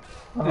 and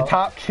the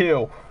top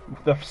 2.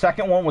 The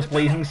second one was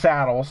Blazing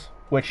Saddles,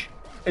 which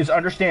is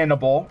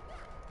understandable.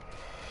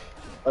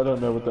 I don't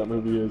know what that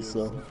movie is,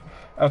 so...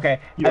 Okay,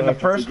 and the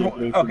first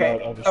one... Okay.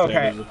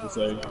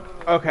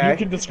 You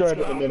can describe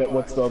it in a minute.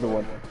 What's the other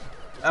one?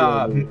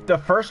 The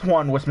first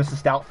one was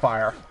Mrs.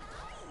 Doubtfire.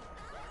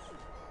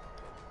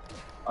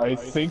 I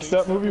think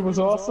that movie was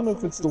awesome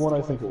if it's the one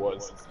I think it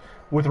was.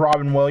 With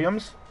Robin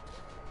Williams,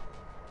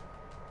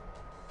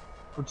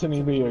 Pretending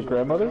to be a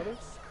grandmother?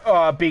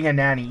 being a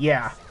nanny.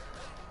 Yeah.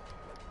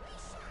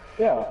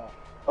 Yeah.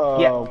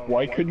 Yeah.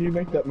 Why couldn't you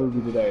make that movie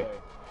today?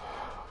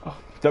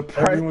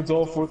 Everyone's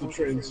all for the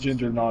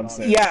transgender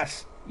nonsense.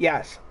 Yes,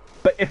 yes.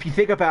 But if you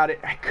think about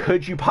it,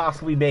 could you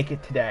possibly make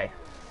it today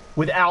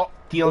without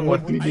It dealing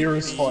with? wouldn't be near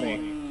as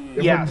funny.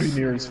 It Yes. wouldn't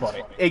be near as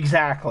funny.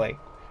 Exactly,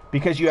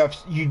 because you have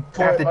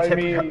But, to I tip.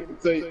 mean,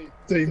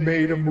 they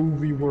made a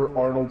movie where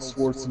Arnold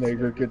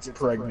Schwarzenegger gets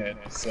pregnant,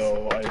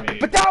 so, I mean...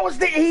 But that was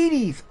the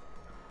 '80s.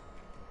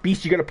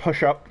 Beast, you gotta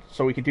push up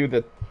so we can do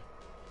the.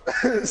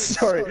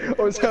 Sorry,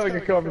 I was having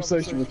a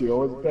conversation with you, I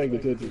wasn't paying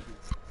attention.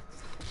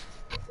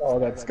 Oh,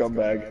 that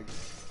scumbag.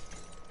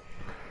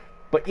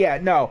 But yeah,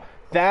 no,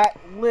 that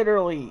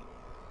literally.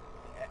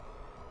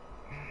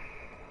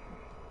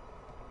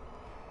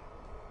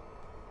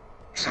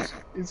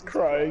 He's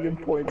crying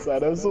and points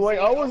at us, like,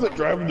 I wasn't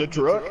driving the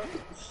truck.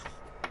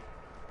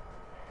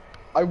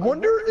 I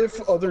wonder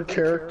if other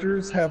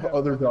characters have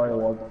other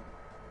dialogue.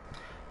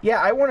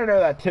 Yeah, I want to know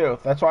that too.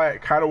 That's why I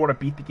kind of want to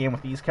beat the game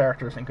with these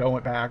characters and go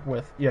back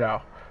with,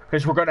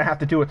 because we're gonna have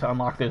to do it to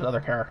unlock those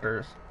other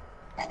characters.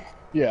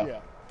 Yeah.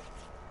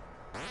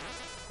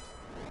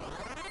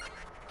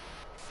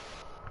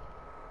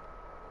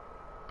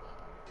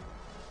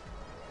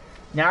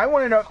 Now I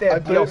want to know if they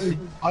have DLC.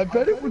 I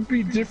bet it would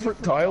be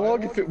different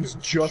dialogue if it was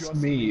just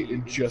me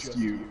and just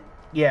you.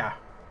 Yeah.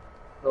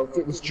 Or if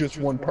it was just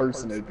one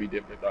person, it'd be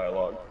different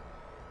dialogue.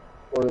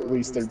 Or at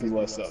least there'd be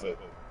less of it.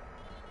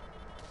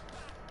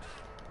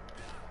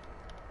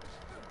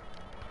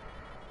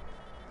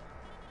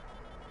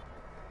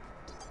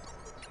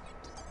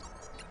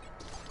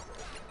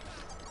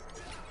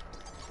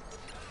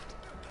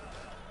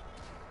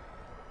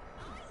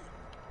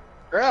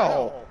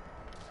 Ow!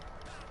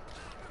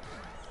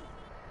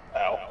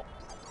 Ow.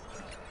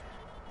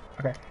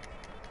 Okay.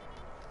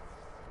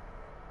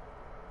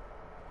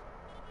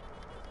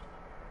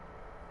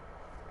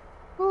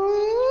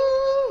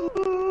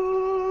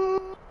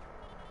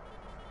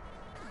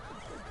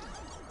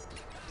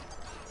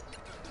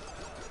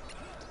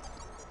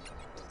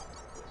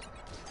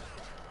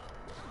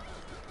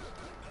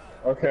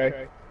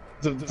 Okay.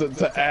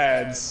 The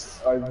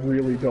ads, I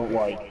really don't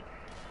like.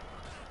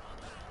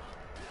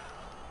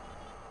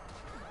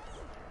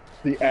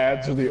 The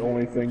ads are the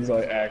only things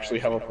I actually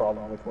have a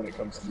problem with when it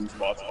comes to these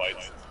boss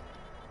fights.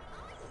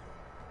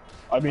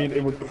 I mean,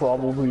 it would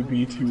probably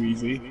be too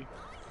easy,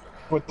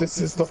 but this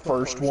is the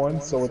first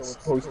one, so it's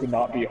supposed to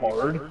not be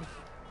hard.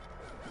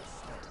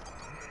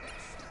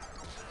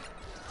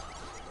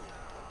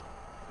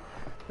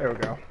 There we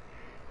go.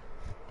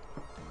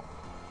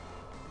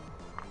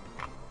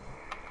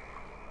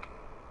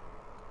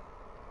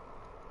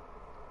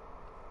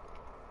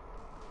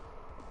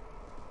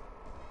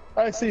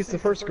 I see, it's the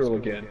first girl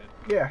again.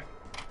 Yeah.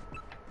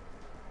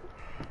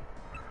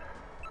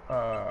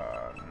 No.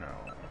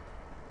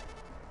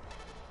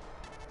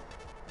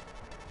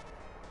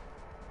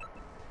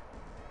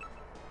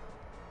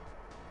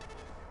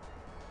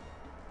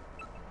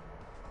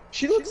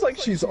 She looks like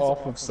she's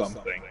off of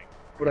something,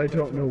 but I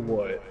don't know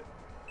what.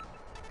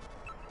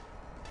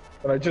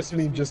 But I just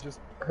mean just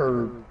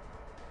her,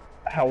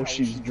 how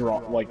she's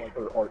drawn, like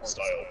her art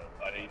style,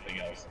 not anything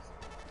else.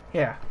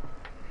 Yeah.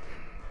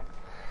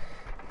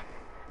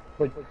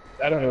 Like,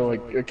 I don't know,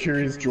 like a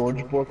Curious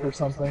George book or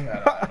something? I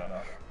don't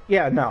know.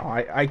 Yeah, no,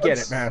 I get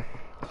it, man.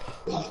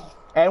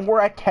 And we're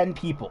at 10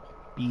 people,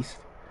 Beast.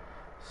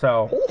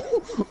 So,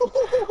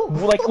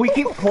 like, we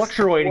keep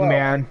fluctuating, Wow.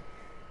 man.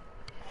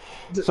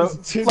 So,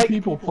 10 like-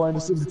 people find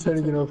us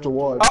entertaining enough to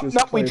watch. Oh, just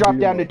no, we playing dropped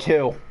video down to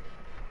games.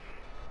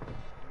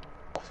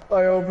 2.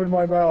 I opened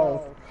my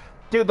mouth.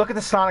 Dude, look at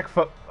the Sonic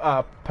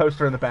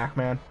poster in the back,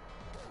 man.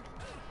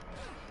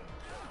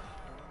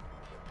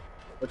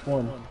 Which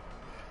one?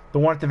 The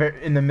one at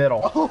the in the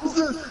middle. Oh,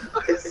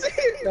 I see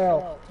it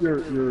now. Your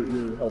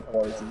health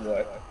bar is in the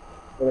way,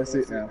 but I see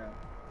it now.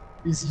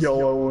 He's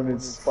yellow and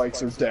his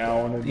spikes are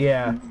down, and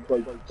Yeah. he's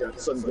like got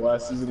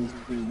sunglasses and he's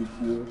really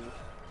cool.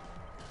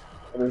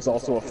 And there's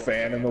also a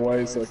fan in the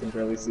way, so I can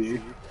barely see.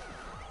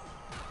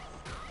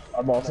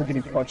 I'm also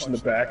getting punched in the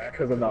back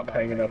because I'm not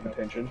paying enough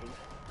attention.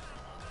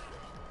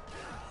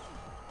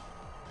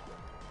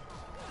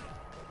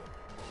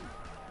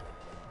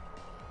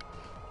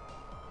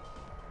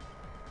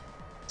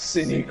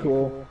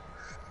 Cynical.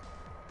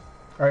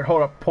 Alright,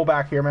 hold up. Pull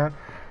back here, man.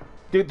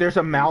 Dude, there's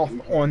a mouth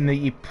on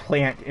the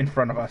plant in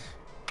front of us.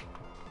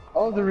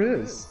 Oh, there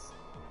is.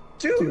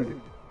 Dude!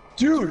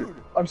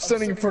 I'm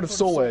standing in front of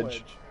Soul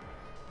Edge.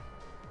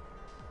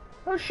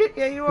 Oh shit,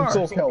 yeah, you From are.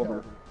 Soul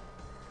Calibur.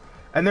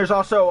 And there's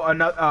also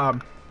another,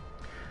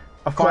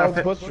 a Final Cloud's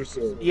Fa- Buster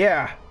Sword.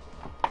 Yeah.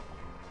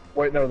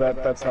 Wait, no,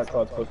 that's not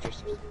Cloud's Buster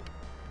Sword.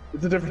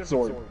 It's a different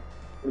sword.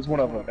 There's one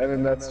of them, and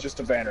then that's just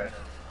a banner.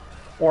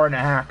 Or an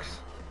axe.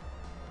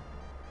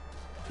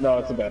 No,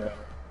 it's a banner.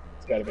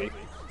 It's gotta be.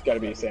 It's gotta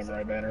be a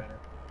samurai banner.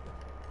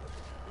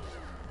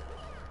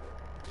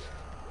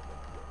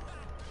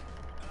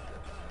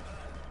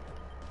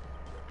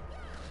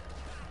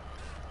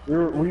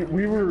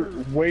 We were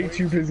way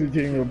too busy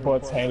getting our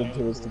butts handed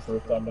to us the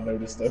first time to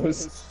notice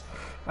those.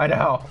 I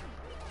know.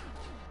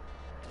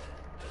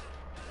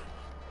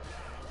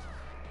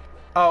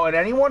 Oh, and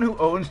anyone who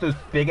owns those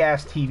big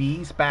ass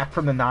TVs back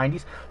from the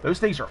 90s, those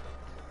things are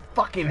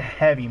fucking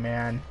heavy,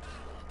 man.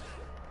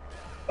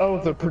 Oh,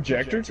 the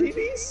projector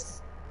TVs?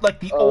 Like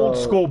the old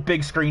school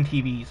big screen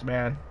TVs,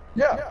 man.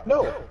 Yeah,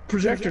 no,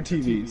 projector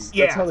TVs.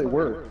 Yeah. That's how they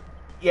work.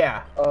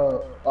 Yeah.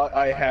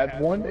 I had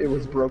one. It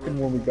was broken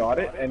when we got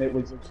it, and it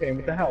came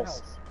with the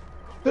house.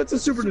 That's a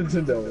Super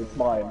Nintendo. It's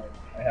mine.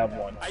 I have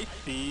one. I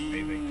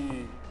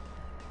see.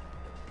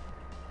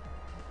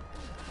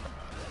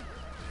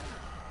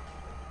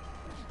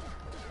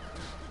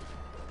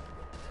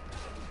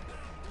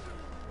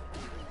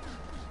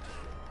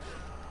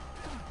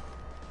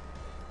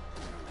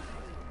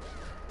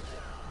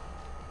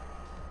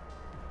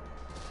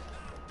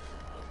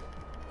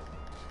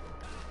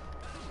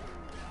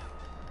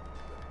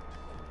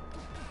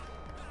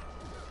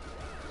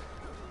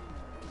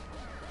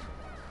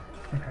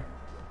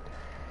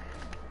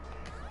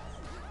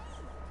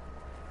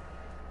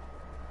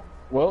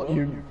 Well,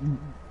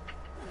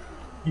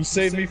 you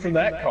saved me from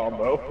that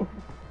combo.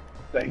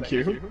 Thank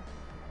you.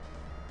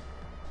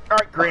 All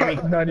right, Grammy.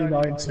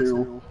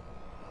 99-2.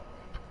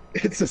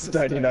 It says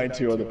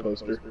 99-2 on the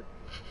poster.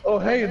 Oh,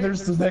 hey,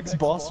 there's the next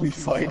boss we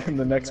fight in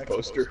the next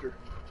poster.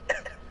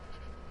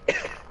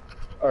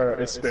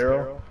 Or is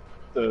Sparrow,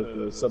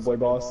 the subway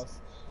boss?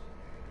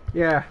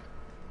 Yeah.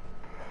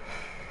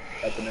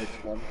 At the next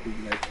one. The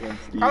next one's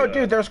the, Oh,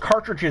 dude, there's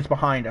cartridges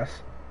behind us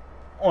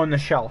on the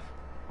shelf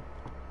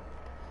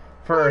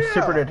for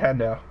Super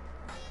Nintendo.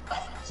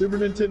 Super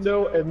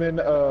Nintendo, and then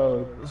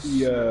the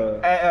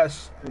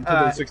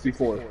Nintendo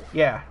 64.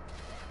 Yeah.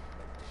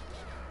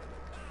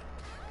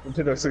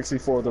 Nintendo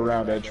 64, the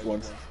round edge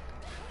ones.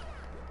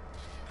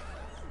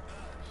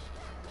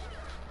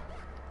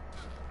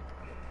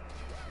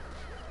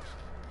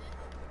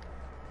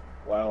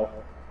 Wow.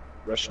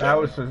 Rush That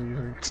down. was so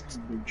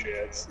easy. New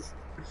chance.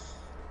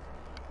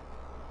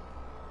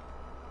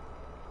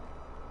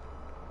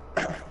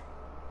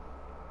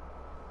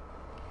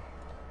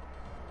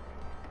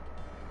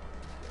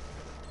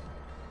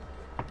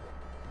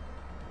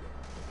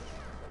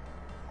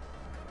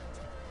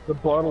 The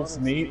bottle's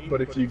neat,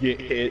 but if you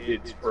get hit,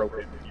 it's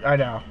broken. I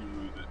know. You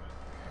lose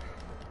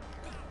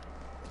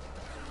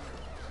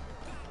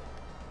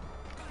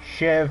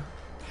it.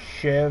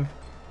 Shiv,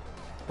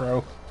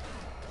 broke.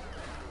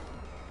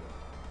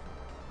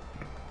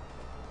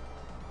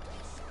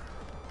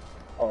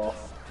 Oh.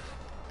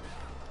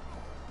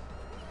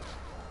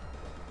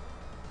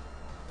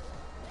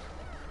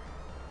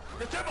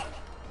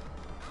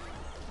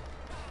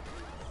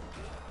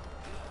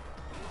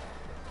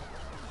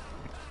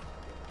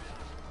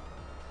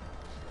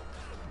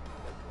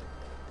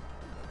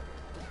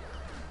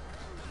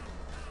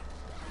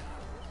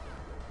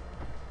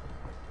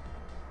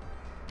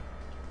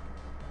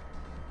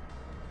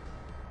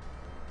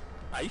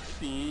 I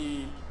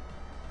see.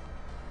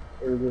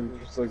 Or the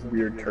just like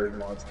weird turd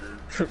monster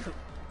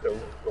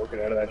walking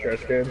out of that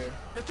trash can.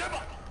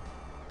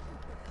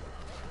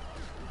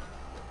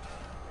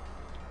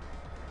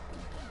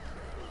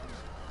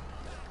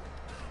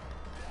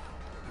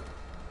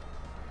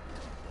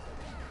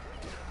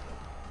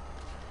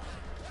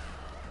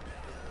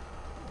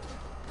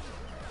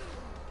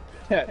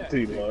 Cat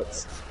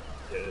deluxe.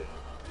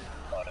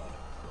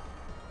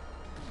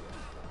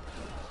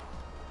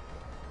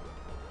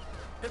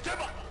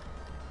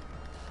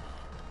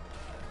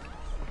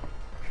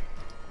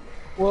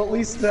 Well, at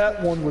least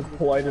that one was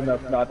polite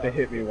enough not to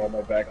hit me while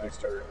my back was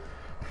turned.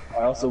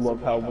 I also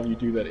love how when you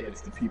do that, it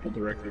hits the people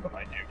directly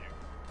behind you.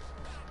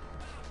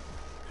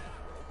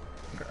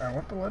 I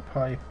want the lead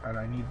pipe, and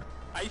I need.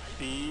 I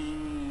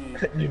see.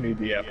 You need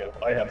the apple.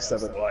 I have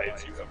 7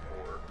 lives, you have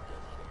 4.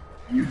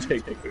 You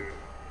take the food.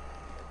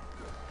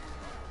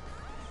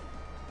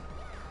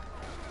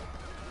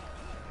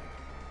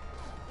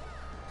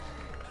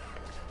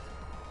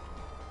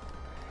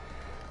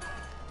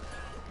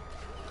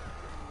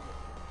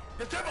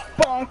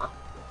 Bonk!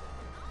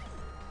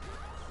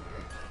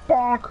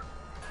 Bonk!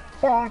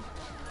 Bonk!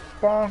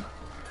 Bonk!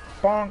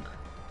 Bonk!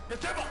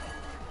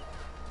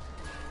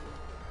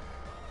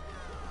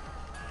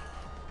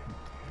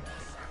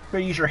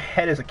 Better use your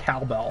head as a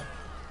cowbell.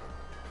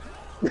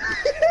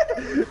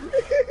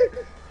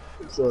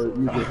 Sorry, use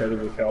your head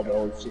as a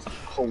cowbell. It's just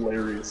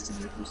hilarious to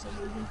me for some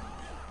reason.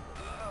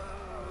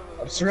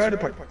 I'm surrounded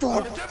by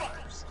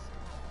motherfuckers.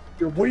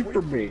 You're away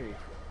from me.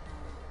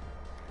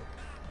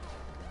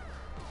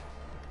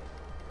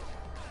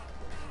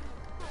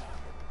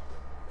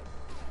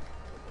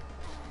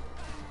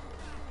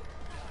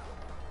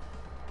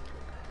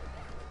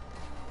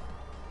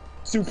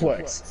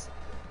 Suplex.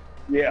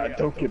 Yeah,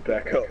 don't get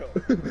back up.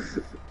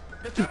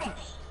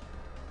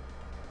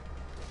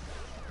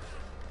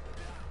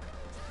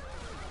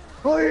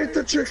 I ate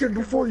the chicken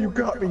before you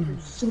got me, you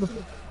son of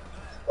a...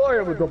 I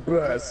am the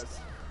best.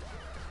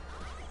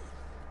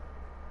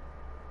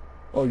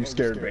 Oh, you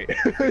scared me.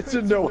 It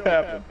didn't know what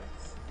happened.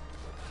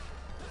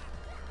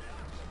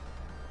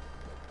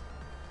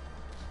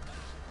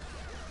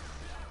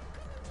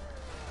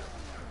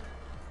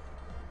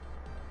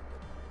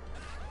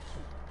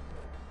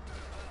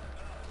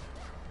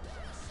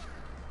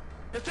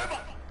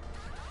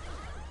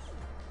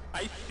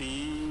 I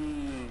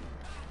see.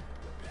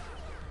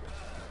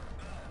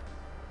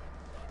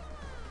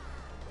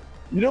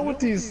 You know what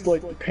these,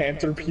 like,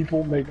 Panther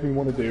people make me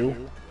want to do?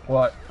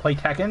 What? Play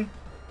Tekken?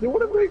 They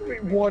want to make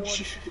me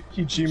watch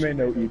Hijime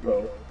no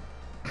Ippo.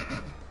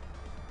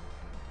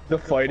 The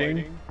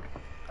fighting.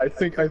 I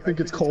think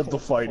it's called the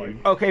fighting.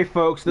 Okay,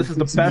 folks, this is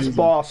the best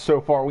boss so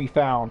far we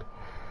found.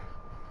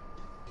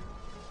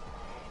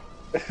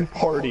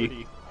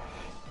 Party.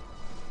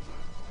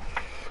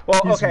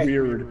 Well, He's okay.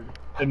 weird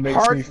and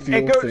makes me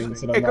feel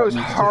things that I'm it goes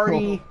not used to.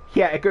 Hardy.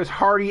 Yeah, it goes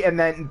Hardy, and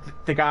then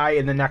the guy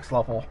in the next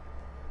level.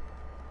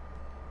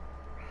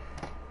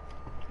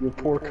 Your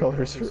poor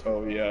colors are.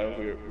 Oh yeah,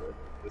 we're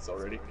this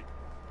already.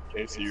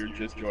 Okay, so you're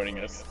just joining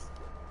us.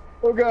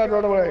 Oh god,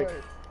 run away!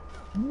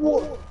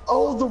 What?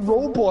 Oh, the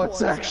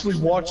robot's actually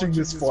watching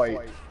this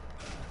fight.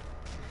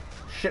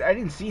 Shit, I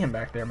didn't see him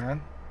back there,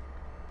 man.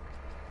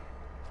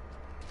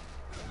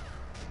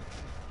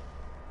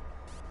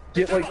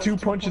 Get like 2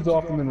 punches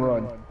off and then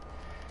run.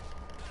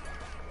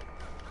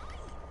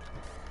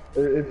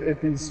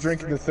 If he's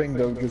drinking the thing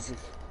though, just.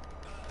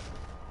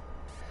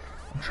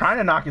 I'm trying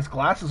to knock his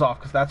glasses off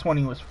because that's when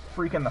he was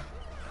freaking the.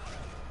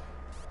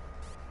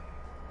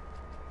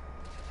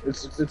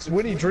 It's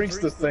when he drinks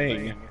the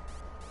thing.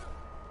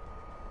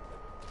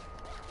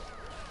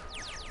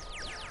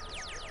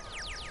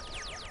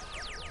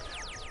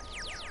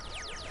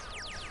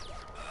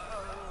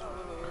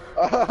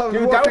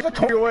 Dude, that was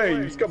a away,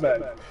 you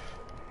scumbag.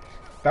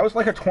 That was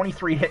like a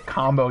 23 hit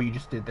combo you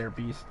just did there,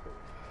 Beast.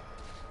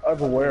 I'm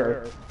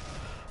aware.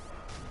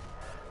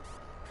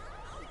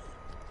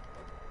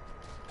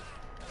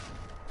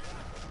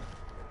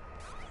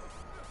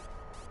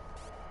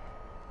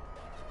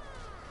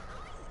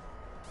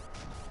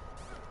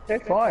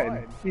 Okay,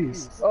 fine.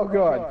 Jeez. Oh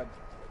god.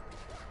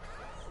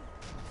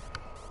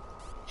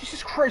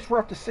 Jesus Christ, we're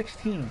up to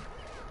 16.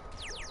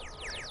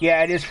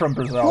 Yeah, it is from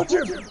Brazil. Punch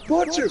him!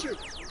 Punch him!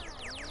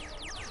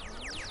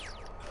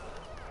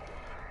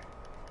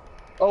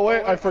 Oh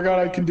wait, I forgot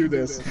I can do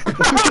this.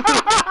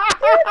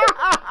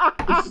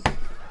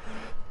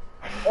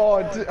 Oh,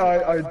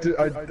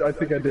 I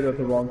think I did it at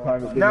the wrong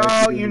time.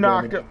 No, you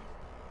knocked it.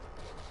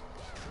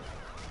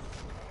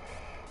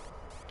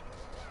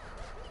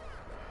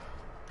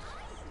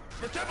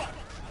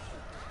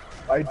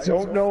 I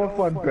don't know if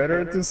I'm better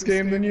at this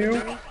game than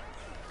you,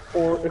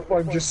 or if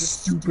I'm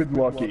just stupid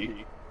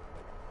lucky.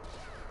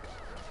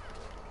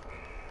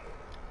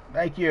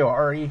 Thank you,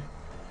 Ari.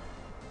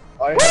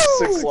 I have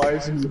 6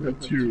 lives and you have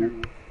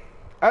 2.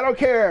 I don't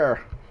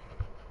care.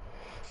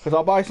 Because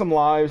I'll buy some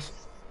lives.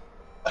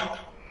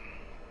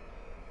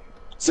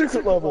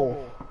 Secret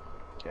level!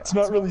 It's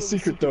not really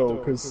secret though,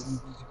 because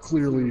it's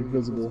clearly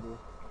visible.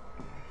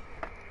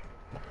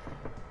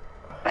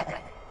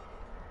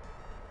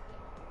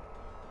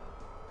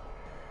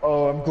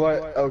 Oh, I'm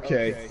glad.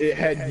 Okay, it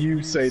had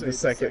you say the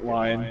second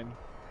line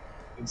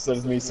instead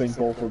of me saying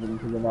both of them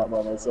because I'm not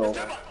by myself.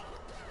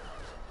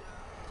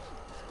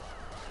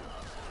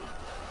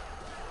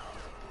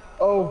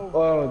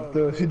 Oh,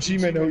 the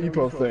Hijime no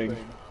Ippo thing.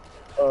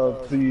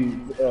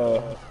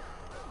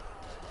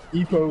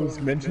 Ippo's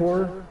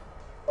mentor,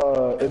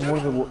 in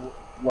one of the,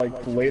 like,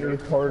 later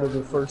part of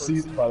the first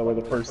season, by the way,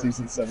 the first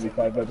season's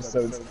 75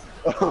 episodes,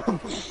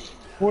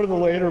 one of the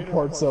later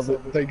parts of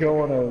it, they go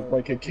on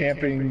a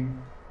camping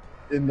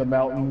in the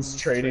mountains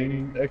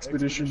training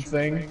expedition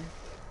thing.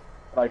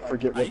 I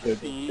forget what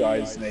the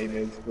guy's name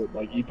is, but,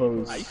 like,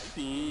 Ippo's... I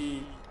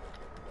see.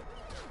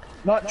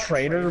 Not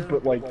trainer,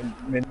 but, like,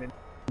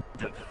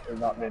 or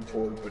not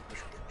mentor, but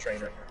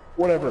trainer.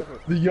 Whatever.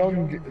 The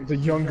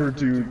younger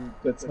dude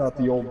that's not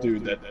the old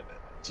dude that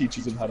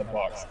teaches him how to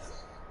box.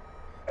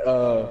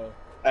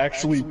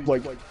 Actually,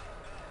 like,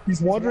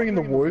 he's wandering in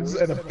the woods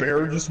and a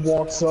bear just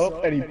walks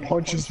up and he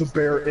punches the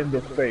bear in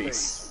the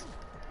face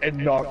and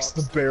knocks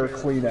the bear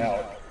clean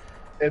out.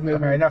 And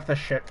then Okay, enough of this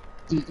shit.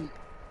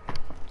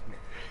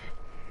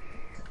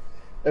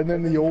 And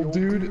then the old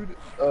dude,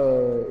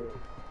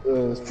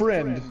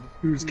 friend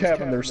whose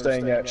cabin they're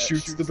staying at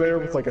shoots the bear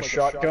with like a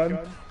shotgun.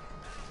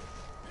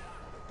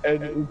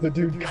 And the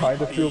dude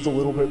kind of feels a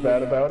little bit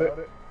bad about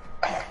it.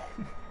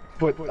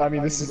 But, I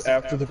mean, this is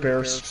after the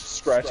bear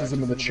scratches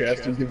him in the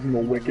chest and gives him a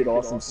wicked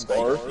awesome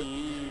scar.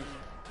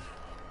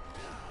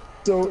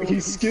 So he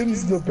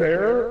skins the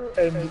bear,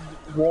 and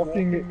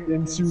walking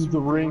into the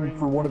ring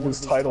for one of his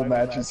title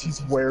matches,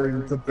 he's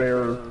wearing the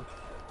bear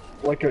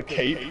like a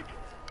cape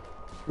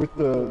with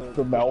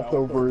the mouth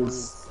over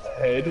his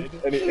head,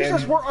 and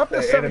Jesus, we're up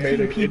to 17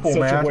 animated people, in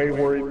such man. a way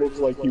where he looked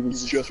like he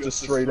was just a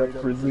straight up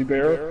grizzly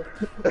bear.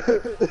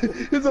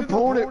 His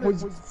opponent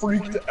was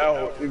freaked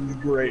out. It was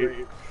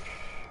great.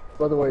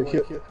 By the way,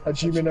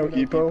 Hajime no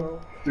Ippo,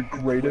 the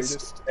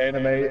greatest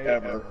anime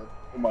ever,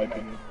 in my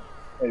opinion.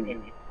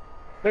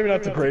 Maybe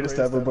not the greatest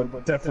ever,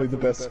 but definitely the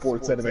best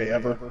sports anime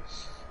ever.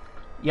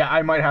 Yeah,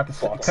 I might have to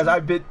say, because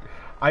I've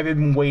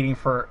been waiting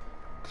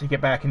to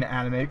get back into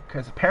anime,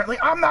 because apparently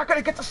I'm not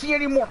gonna get to see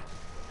anymore.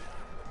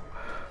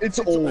 It's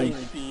old.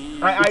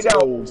 I It's know,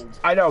 old.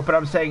 I know, but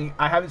I'm saying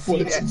I haven't But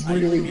seen it's it.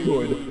 really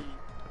good.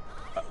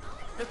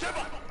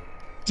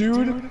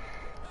 Dude,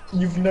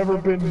 you've never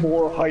been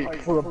more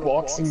hyped for a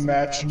boxing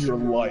match in your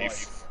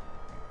life.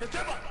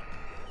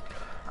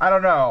 I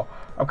don't know.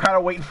 I'm kind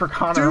of waiting for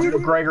Conor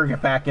McGregor to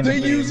get back in the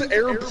game. They use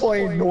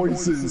airplane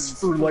noises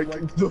for,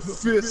 like, the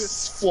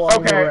fists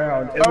flying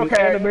around, and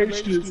the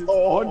animation is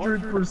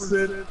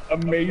 100%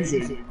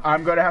 amazing.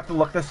 I'm gonna have to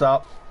look this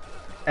up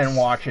and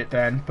watch it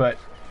then, but...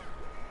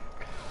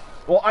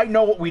 Well, I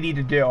know what we need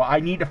to do.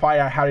 I need to find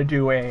out how to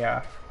do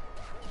a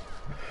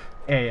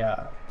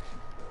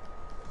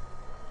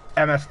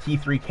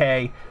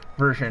MST3K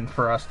version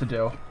for us to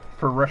do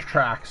for Rush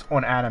Tracks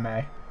on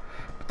anime.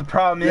 But the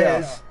problem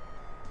is,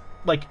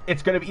 like,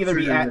 it's gonna either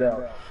be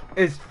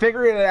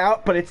figuring it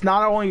out, but it's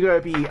not only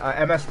gonna be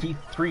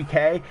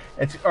MST3K.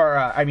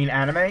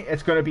 Anime.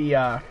 It's gonna be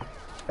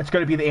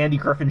the Andy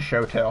Griffin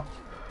show too.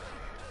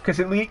 Because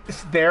at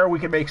least there we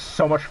can make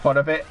so much fun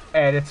of it,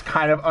 and it's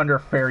kind of under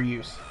fair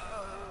use.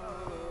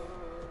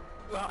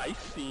 I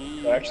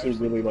see. I actually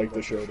really like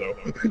the show, though.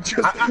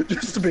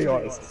 just to be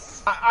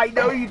honest. I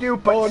know you do,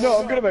 but... Oh, no,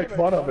 I'm gonna make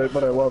fun of it,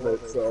 but I love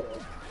it, so...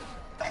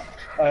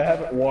 I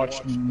haven't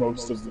watched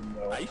most of them,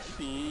 though. I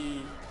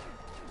see.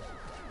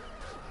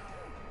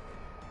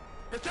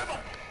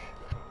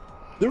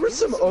 There was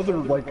some other,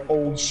 like,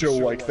 old show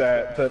like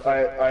that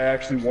I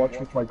actually watched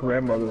with my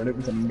grandmother, and it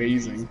was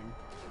amazing.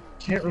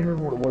 Can't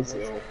remember what it was,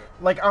 though.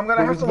 Like, I'm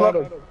gonna have to look...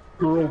 look...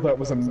 a girl that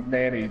was a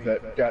nanny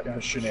that got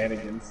into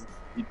shenanigans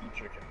eating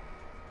chicken.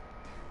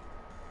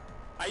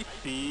 I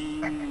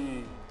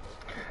see.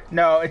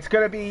 No, it's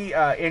gonna be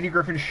Andy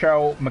Griffin's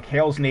show,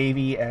 McHale's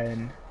Navy,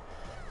 and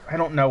I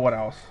don't know what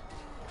else.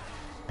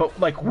 But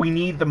like, we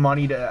need the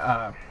money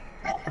to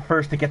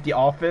first to get the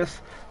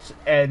office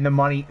and the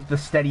money, the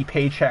steady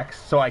paychecks,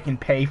 so I can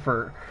pay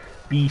for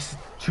Beast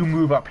to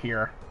move up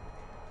here.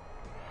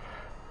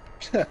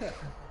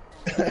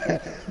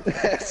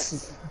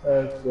 that's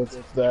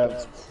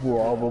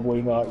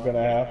probably not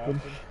gonna happen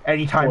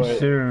Anytime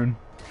soon.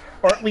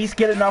 Or at least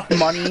get enough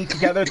money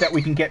together that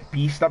we can get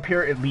Beast up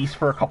here at least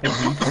for a couple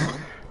of weeks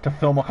to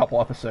film a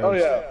couple episodes. Oh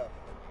yeah.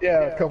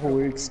 Yeah, a couple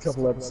weeks,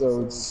 couple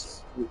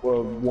episodes,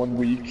 1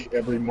 week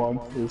every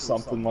month or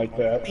something like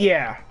that.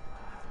 Yeah.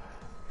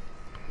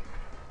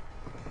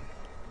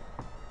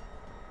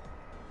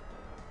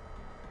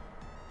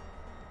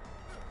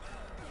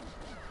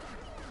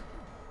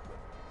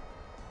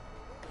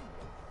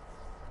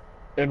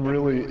 And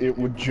really, it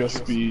would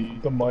just be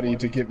the money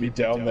to get me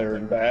down there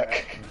and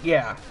back.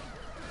 Yeah.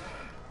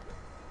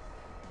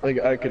 Like,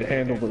 I could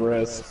handle the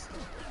rest.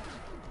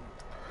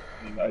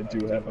 I mean, I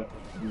do have a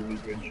really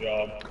good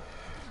job.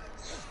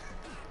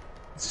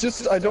 It's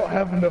just, I don't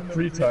have enough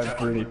free time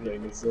for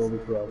anything, it's the only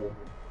problem.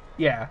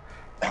 Yeah.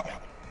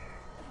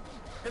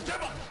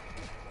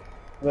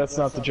 That's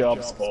not the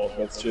job's fault,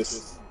 that's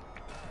just,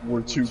 we're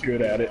too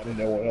good at it and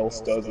no one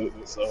else does it,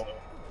 so...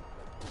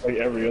 Like,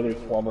 every other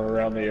plumber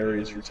around the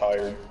area is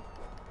retired.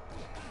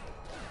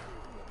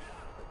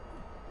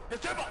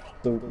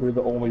 So we're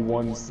the only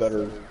ones that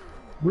are...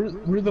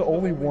 We're the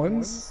only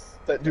ones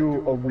that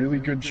do a really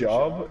good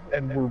job,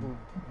 and we're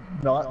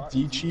not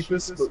the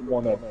cheapest, but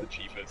one of the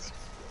cheapest.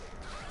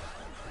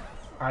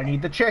 I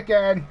need the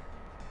chicken!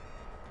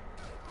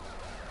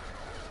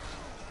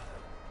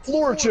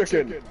 Floor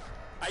chicken!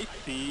 I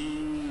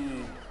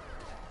see.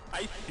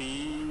 I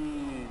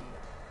see.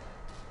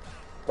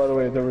 By the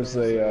way, there was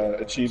a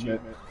achievement,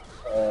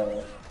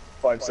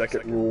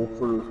 5-second rule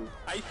for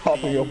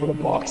popping open a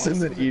box and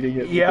then eating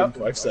it within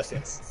 5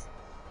 seconds.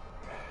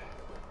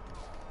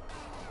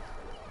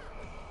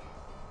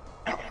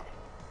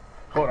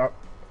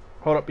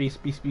 Hold up, Beast,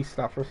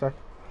 stop for a sec.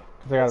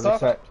 Cause I gotta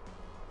reset.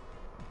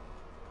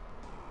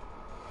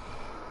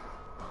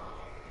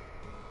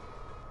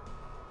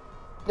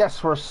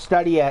 Yes, we're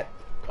steady at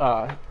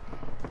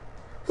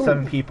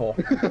 7 people.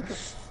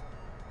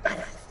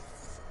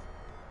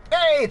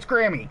 Hey, it's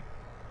Grammy.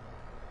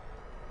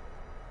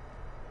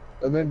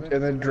 And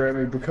then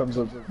Grammy becomes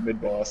a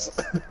mid boss.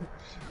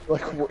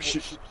 Like what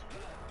she?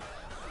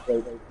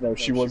 No,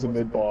 she was a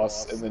mid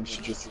boss, and then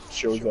she just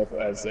shows up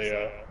as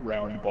a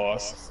round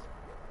boss.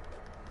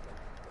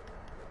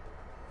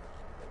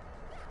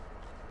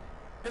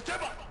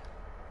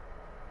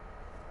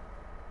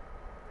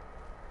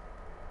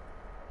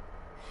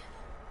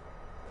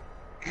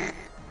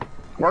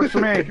 Works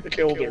for me.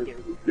 Killed her.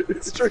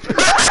 It's true.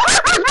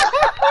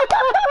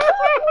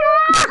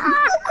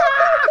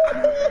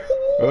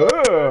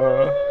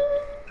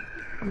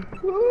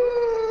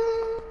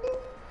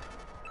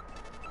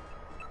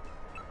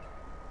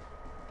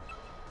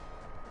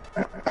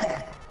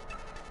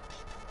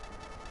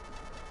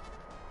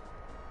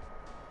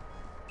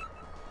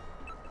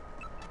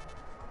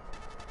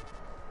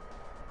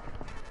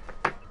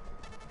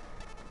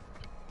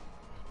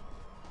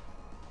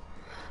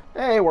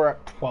 Hey, we're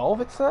at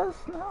 12, it says?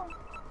 No.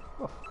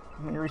 Let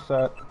me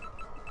reset.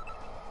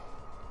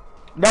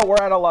 No, we're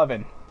at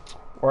 11.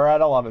 We're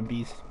at 11,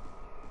 Beast.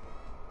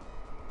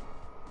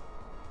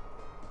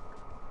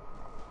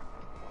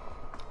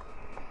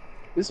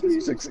 This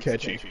music's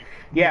catchy.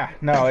 Yeah,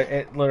 no,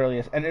 it literally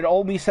is. And it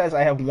only says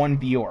I have 1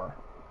 viewer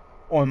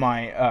on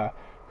my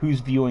who's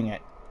viewing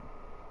it.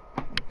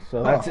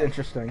 So that's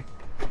interesting.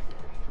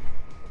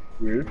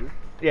 Weird.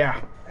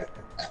 Yeah.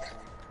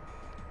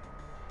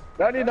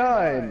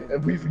 99,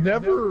 and we've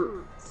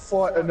never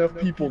fought enough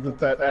people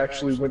that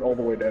actually went all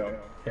the way down.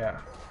 Yeah.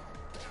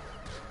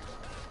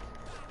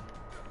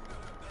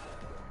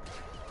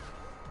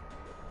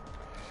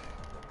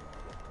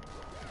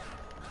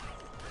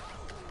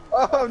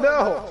 Oh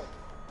no!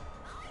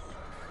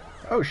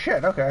 Oh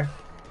shit, okay.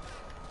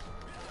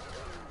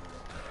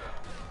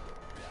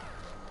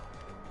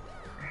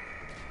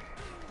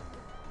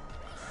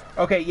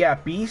 Okay, yeah,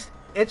 Beast,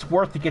 it's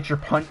worth to get your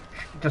punch,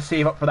 to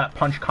save up for that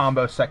punch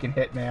combo second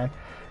hit, man.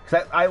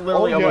 Cause I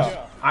literally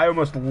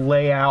almost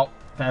lay out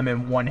them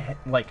in one hit,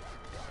 like,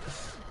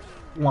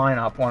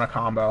 lineup on a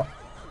combo.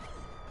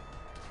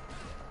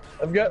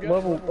 I've got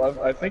level,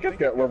 I think I've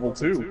got level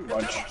 2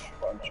 punch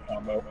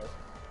combo.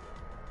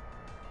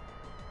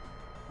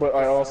 But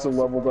I also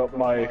leveled up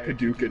my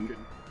Hadouken.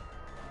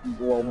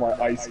 Well, my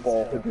Ice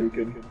Ball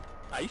Hadouken.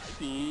 I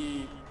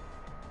see.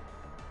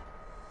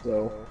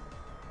 So...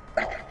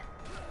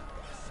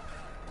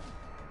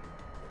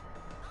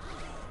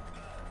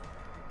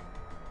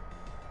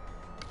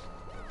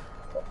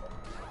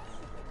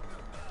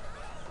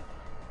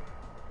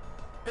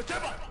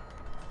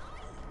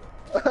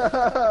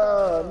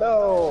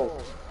 No!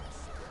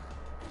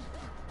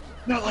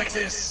 Not like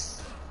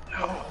this!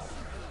 No!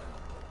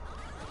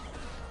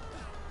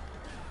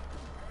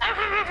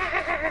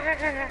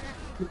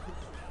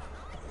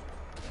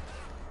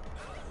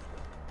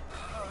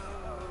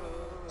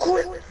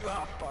 Quit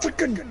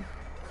freaking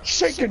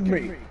shaking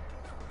me!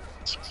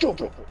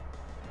 Stupid!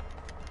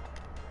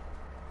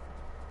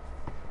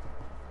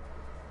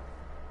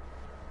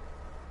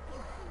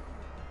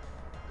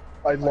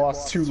 I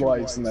lost 2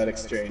 lives in that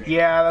exchange.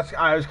 Yeah,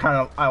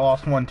 I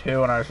lost one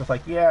too, and I was just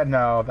like, yeah,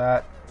 no,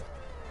 that...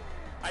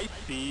 I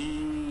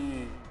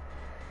see.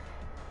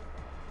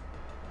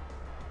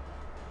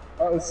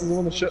 Oh, this is the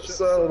one that shows,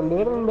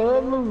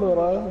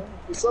 the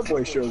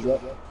subway shows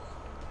up.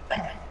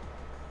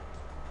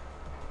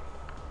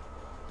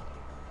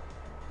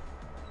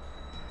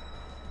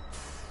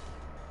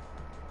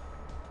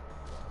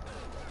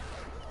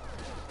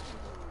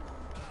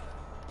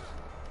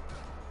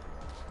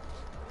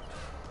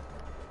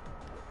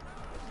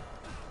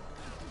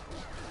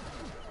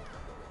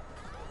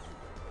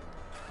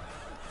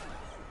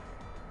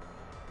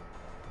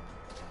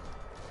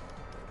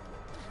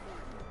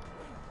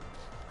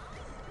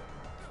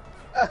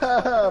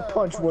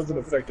 Punch wasn't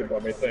affected by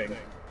my thing.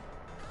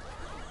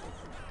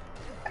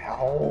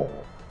 Ow.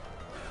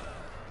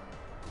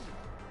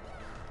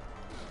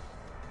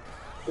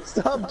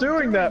 Stop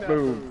doing that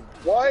move!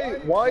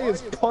 Why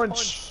is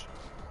punch...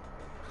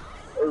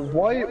 Or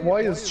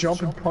why is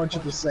jump and punch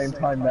at the same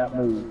time that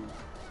move?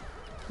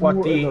 What,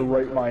 Who in the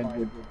right mind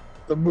would...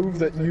 The move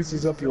that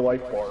uses up your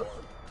life bar.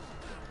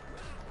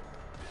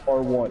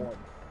 R1.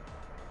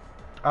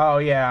 Oh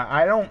yeah,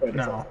 I don't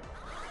know.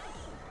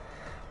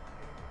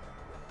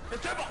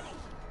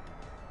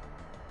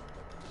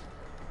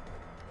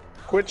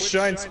 Quit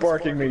shine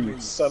sparking me, you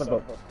son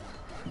of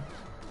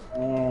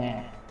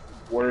a...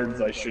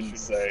 Words I shouldn't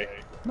say.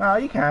 No,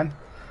 you can.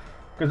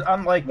 Because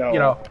unlike, No. you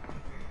know...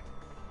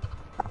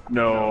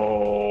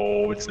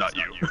 No, it's not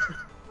you.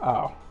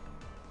 Oh.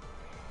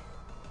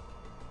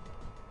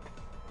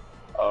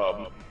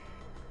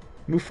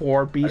 Move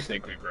forward, I Beast.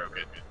 think we broke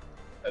it.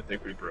 I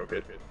think we broke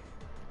it.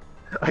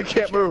 I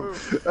can't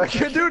move. I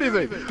can't do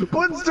anything.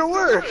 Buttons to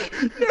work.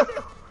 No.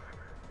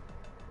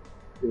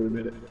 Wait a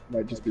minute. It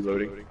might just be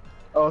loading.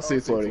 Oh, see,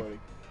 it's loading.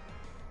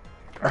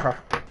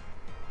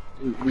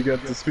 We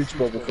got the speech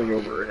bubble thing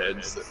over our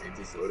heads. That means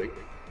it's loading.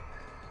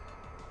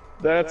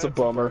 That's a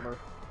bummer.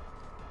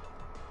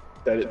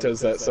 That it does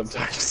that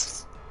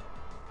sometimes.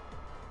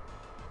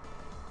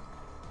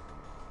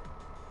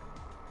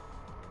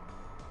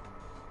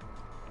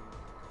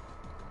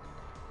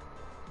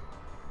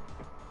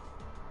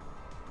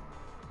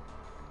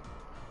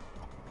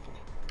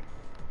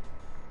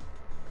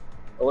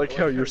 I like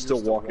how you're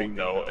still walking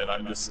though, and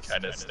I'm just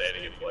kind of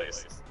standing in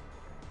place.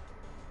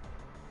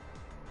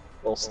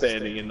 Well,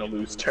 standing in the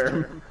loose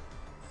term.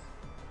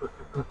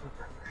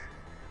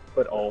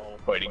 But all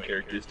fighting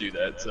characters do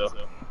that, so.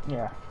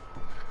 Yeah.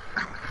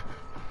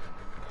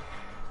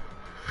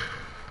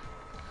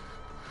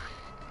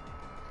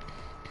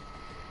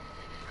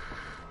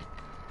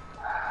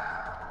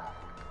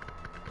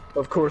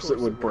 Of course it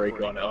would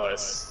break on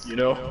us, you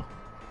know?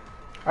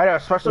 I know,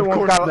 especially Of when,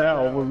 course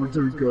now, when we're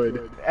doing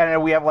good.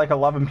 and we have like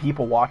 11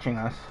 people watching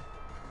us.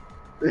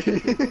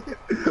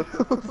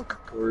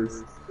 Of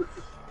course.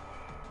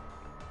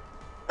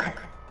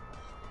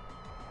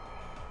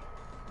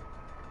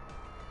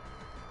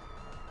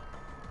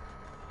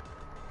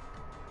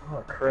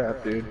 Oh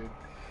crap, dude.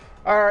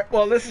 Alright,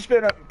 well this has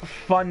been a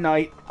fun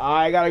night.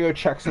 I gotta go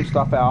check some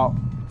stuff out.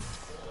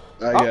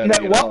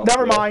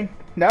 Never mind.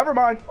 Never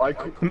mind.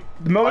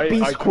 The moment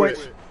Beast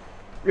quits.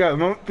 Yeah, the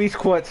moment Beast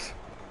quits.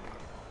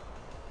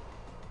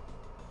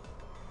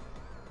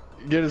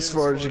 Get as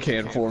far as you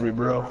can for me,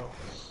 bro.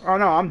 Oh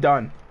no, I'm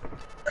done.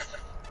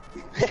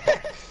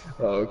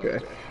 Oh, okay.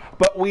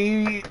 But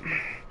we,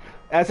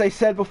 as I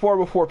said before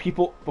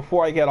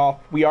I get off,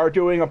 we are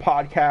doing a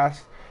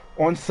podcast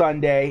on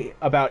Sunday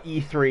about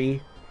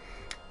E3,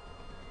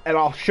 and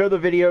I'll show the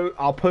video.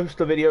 I'll post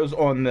the videos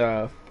on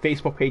the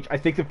Facebook page. I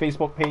think the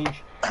Facebook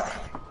page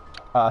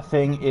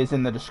thing is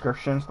in the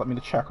descriptions. Let me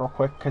check real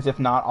quick, because if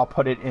not, I'll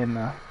put it in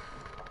the.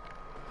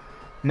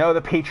 No,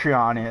 the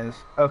Patreon is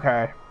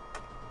okay.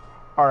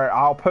 All right,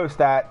 I'll post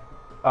that.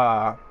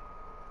 I'll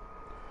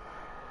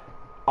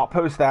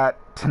post that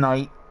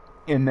tonight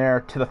in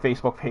there to the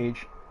Facebook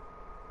page,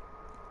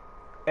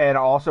 and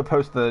I'll also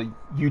post the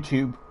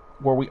YouTube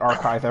where we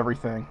archive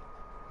everything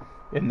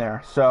in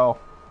there. So,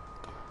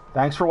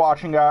 thanks for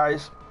watching,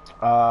 guys.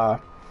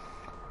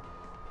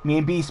 Me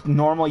and Beast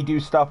normally do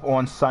stuff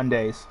on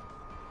Sundays.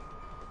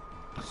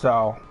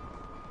 So,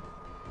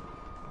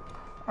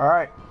 all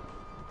right.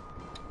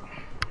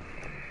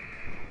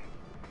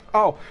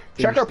 Oh,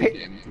 check our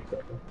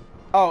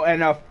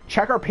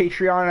check our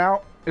Patreon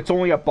out. It's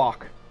only $1.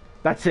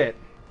 That's it.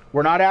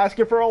 We're not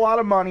asking for a lot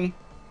of money.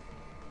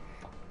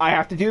 I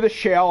have to do the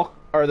shill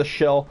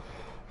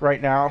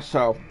right now,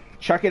 so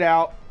check it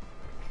out.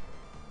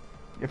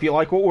 If you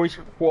like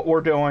what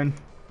we're doing,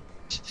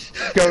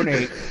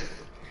 donate.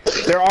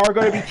 There are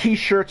going to be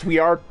T-shirts. We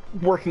are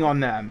working on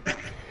them.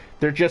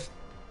 They're just,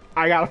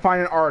 I gotta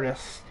find an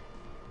artist.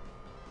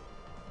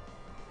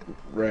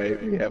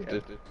 Right, we have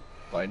to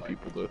find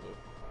people to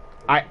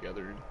put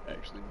together and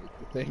actually make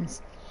the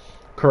things.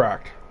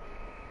 Correct.